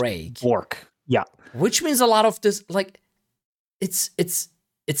break. Yeah. Which means a lot of this, like, it's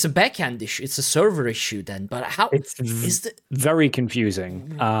a backhand issue. It's a server issue then. But how is it very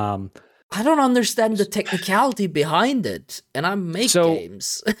confusing? I don't understand the technicality behind it, and I make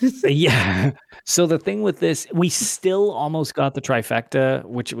games. Yeah. So the thing with this, we still almost got the trifecta,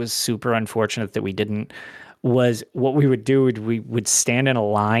 which was super unfortunate that we didn't, was what we would do, we would stand in a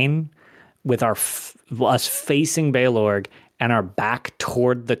line with us facing Balorg and our back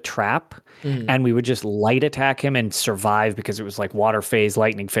toward the trap, and we would just light attack him and survive because it was like water phase,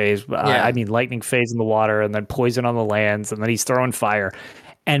 lightning phase. I mean, lightning phase in the water, and then poison on the lands, and then he's throwing fire.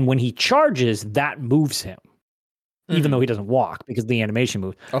 And when he charges, that moves him, even though he doesn't walk because the animation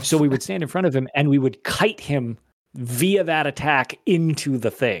moves. So we would stand in front of him and we would kite him via that attack into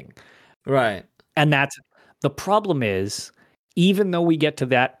the thing. Right. And that's the problem is, even though we get to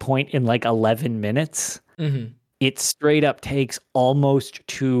that point in like 11 minutes, it straight up takes almost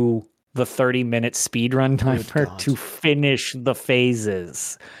to the 30-minute speedrun timer to finish the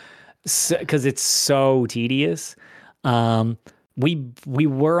phases because it's so tedious. We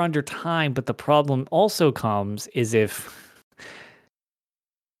were under time, but the problem also comes is if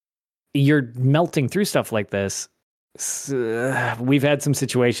you're melting through stuff like this, we've had some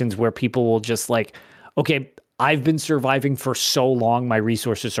situations where people will just like, okay, I've been surviving for so long, my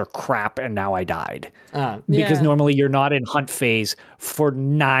resources are crap, and now I died. Because normally you're not in hunt phase for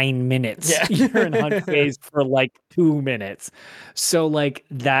 9 minutes. Yeah. You're in hunt phase for like 2 minutes. So like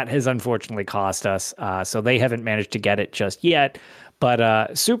that has unfortunately cost us. So they haven't managed to get it just yet.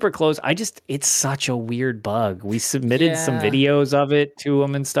 But super close. It's such a weird bug. We submitted some videos of it to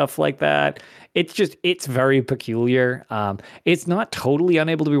them and stuff like that. It's very peculiar. It's not totally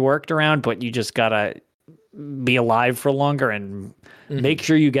unable to be worked around, but you just gotta be alive for longer and make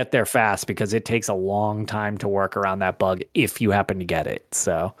sure you get there fast because it takes a long time to work around that bug if you happen to get it.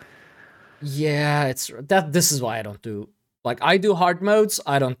 So yeah, this is why I don't do, like, I do hard modes,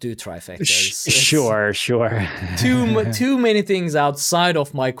 I don't do trifectas. Sure. Too many things outside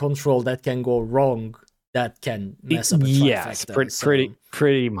of my control that can go wrong that can mess up a trifecta. Yes,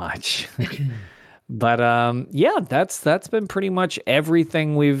 pretty much. But yeah, that's been pretty much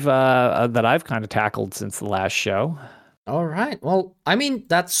everything we've that I've kind of tackled since the last show. All right. Well, I mean,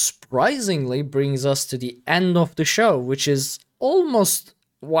 that surprisingly brings us to the end of the show, which is almost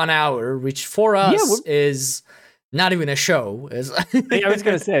 1 hour, which for us is not even a show. I was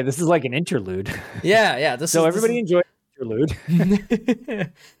going to say, this is like an interlude. Yeah. So everybody enjoy the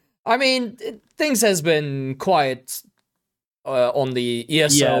interlude. I mean, things has been quiet on the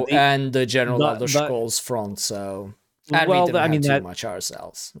ESO and the general Elder Scrolls front, so... And we didn't have too much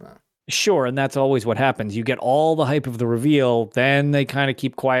ourselves. No. Sure, and that's always what happens. You get all the hype of the reveal, then they kind of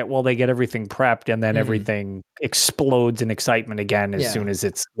keep quiet while they get everything prepped, and then everything explodes in excitement again as soon as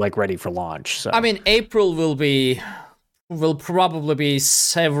it's like ready for launch. So I mean, April will probably be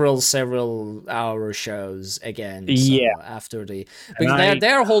several hour shows again. So after because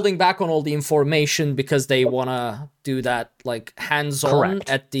they're holding back on all the information because they wanna do that like hands-on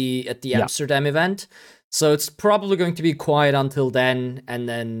at the Amsterdam event. So it's probably going to be quiet until then, and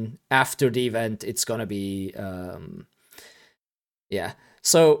then after the event, it's gonna be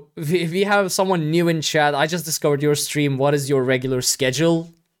So if we have someone new in chat, I just discovered your stream. What is your regular schedule?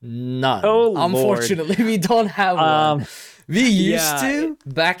 None. Oh, unfortunately, we don't have one. We used to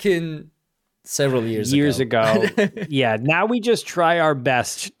back in several years ago. Yeah, now we just try our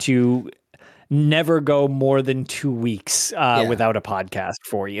best to never go more than 2 weeks without a podcast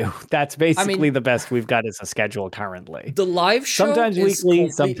for you. That's basically the best we've got as a schedule currently. The live show sometimes is weekly,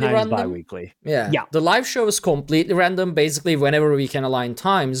 sometimes random. bi-weekly. Yeah. The live show is completely random, basically whenever we can align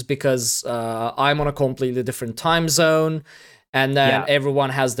times, because I'm on a completely different time zone, and then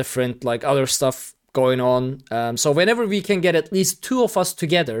everyone has different like other stuff going on. So whenever we can get at least 2 of us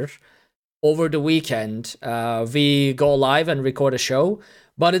together over the weekend, we go live and record a show.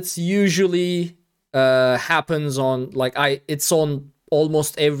 But it's usually happens on it's on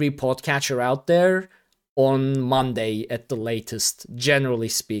almost every podcatcher out there on Monday at the latest, generally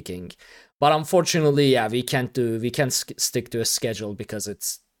speaking. But unfortunately, we can't stick to a schedule because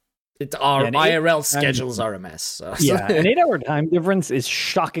our IRL schedules are a mess. So. Yeah, an 8-hour time difference is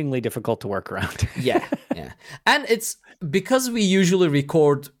shockingly difficult to work around. yeah. And it's because we usually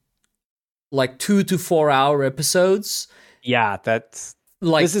record like 2 to 4 hour episodes. Yeah, that's...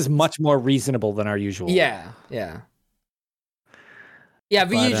 this is much more reasonable than our usual. Yeah.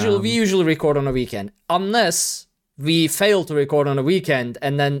 We usually record on a weekend, unless we fail to record on a weekend,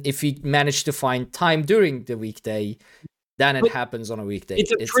 and then if we manage to find time during the weekday, then it happens on a weekday.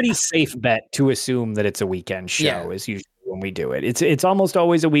 It's a pretty safe bet to assume that it's a weekend show. Is usually when we do it. It's almost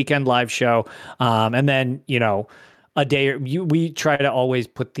always a weekend live show, and then a day. We try to always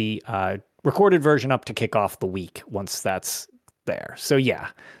put the recorded version up to kick off the week once that's there. So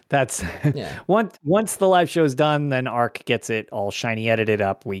that's once the live show's done, then Arc gets it all shiny edited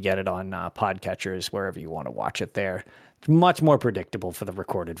up. We get it on podcatchers, wherever you want to watch it there. It's much more predictable for the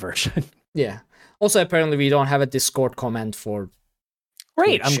recorded version. Yeah. Also, apparently we don't have a Discord comment for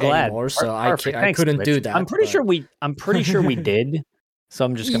Twitch I'm glad anymore, so I couldn't do that. I'm pretty sure we did. So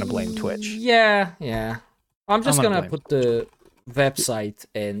I'm just gonna blame Twitch. Yeah. I'm just gonna put the website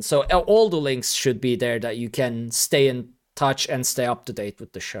in. So all the links should be there that you can stay in touch and stay up to date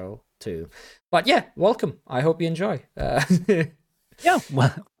with the show too. But welcome. I hope you enjoy.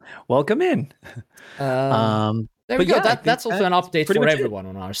 Welcome in. There we go. That's also an update for everyone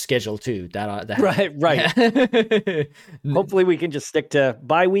on our schedule too. Right. Hopefully we can just stick to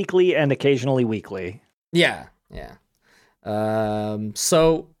bi-weekly and occasionally weekly. Yeah.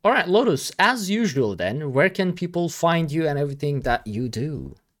 So, all right, Lotus, as usual then, where can people find you and everything that you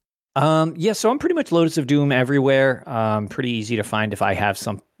do? So I'm pretty much Lotus of Doom everywhere. Pretty easy to find if I have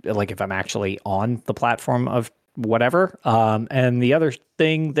if I'm actually on the platform of whatever. And the other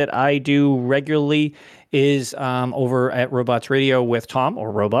thing that I do regularly is over at Robots Radio with Tom,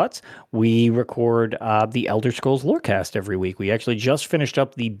 or Robots. We record the Elder Scrolls Lorecast every week. We actually just finished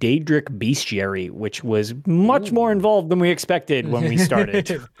up the Daedric Bestiary, which was much more involved than we expected when we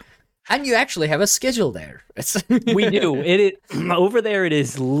started. And you actually have a schedule there. We do. Over there, it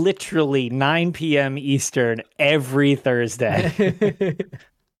is literally 9 p.m. Eastern every Thursday.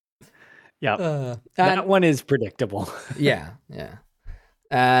 That one is predictable. Yeah.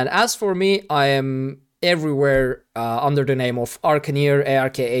 And as for me, I am everywhere under the name of Arcanier,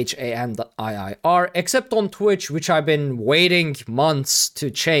 ARKHANIIR, except on Twitch, which I've been waiting months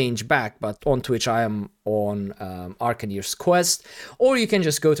to change back. But on Twitch, I am on Arcanier's Quest. Or you can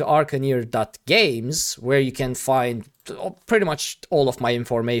just go to arcanier.games, where you can find pretty much all of my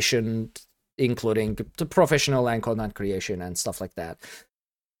information, including the professional and content creation and stuff like that.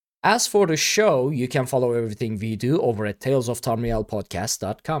 As for the show, you can follow everything we do over at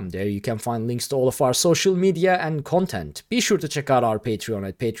talesoftamrielpodcast.com. There you can find links to all of our social media and content. Be sure to check out our Patreon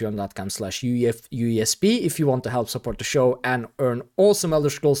at patreon.com/UESP if you want to help support the show and earn awesome Elder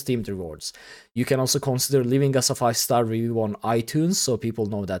Scrolls themed rewards. You can also consider leaving us a 5-star review on iTunes so people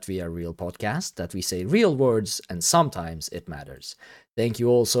know that we are a real podcast, that we say real words, and sometimes it matters. Thank you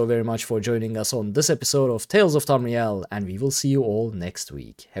all so very much for joining us on this episode of Tales of Tamriel, and we will see you all next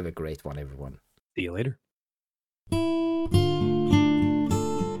week. Have a great one, everyone. See you later.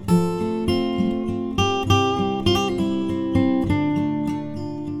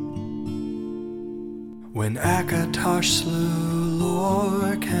 When Akatosh slew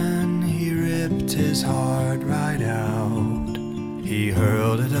Lorcan, he ripped his heart right out. He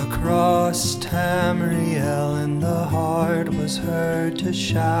hurled it across Tamriel, and the heart was heard to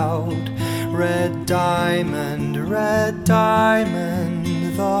shout, red diamond,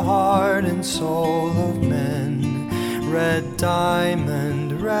 the heart and soul of men. Red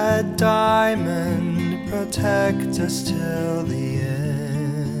diamond, protect us till the end.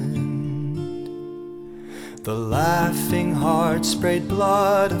 The laughing heart sprayed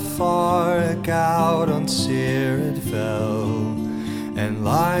blood afar, a gout on Seer it fell, and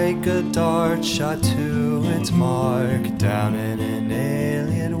like a dart shot to its mark down in an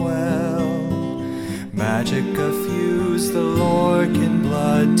alien well. Magic effused the Lorcan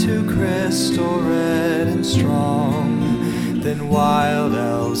blood to crystal red and strong. Then wild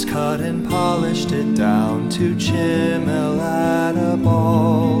elves cut and polished it down to chimel at a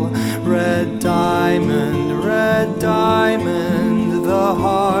ball. Red diamond, the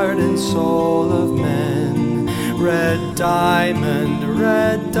heart and soul of men. Red diamond,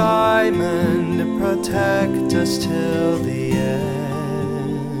 protect us till the end.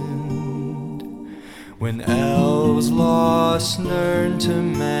 When elves lost Nirn to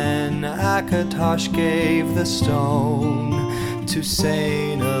men, Akatosh gave the stone to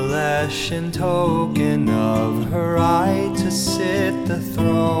Saint Alesh in token of her right to sit the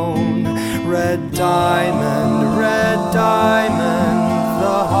throne. Red diamond,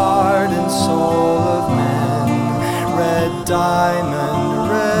 the heart and soul of men. Red diamond,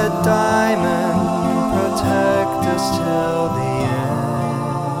 protect us till the end.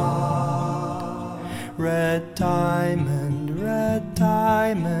 Red diamond,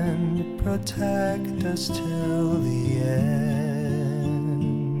 protect us till the end.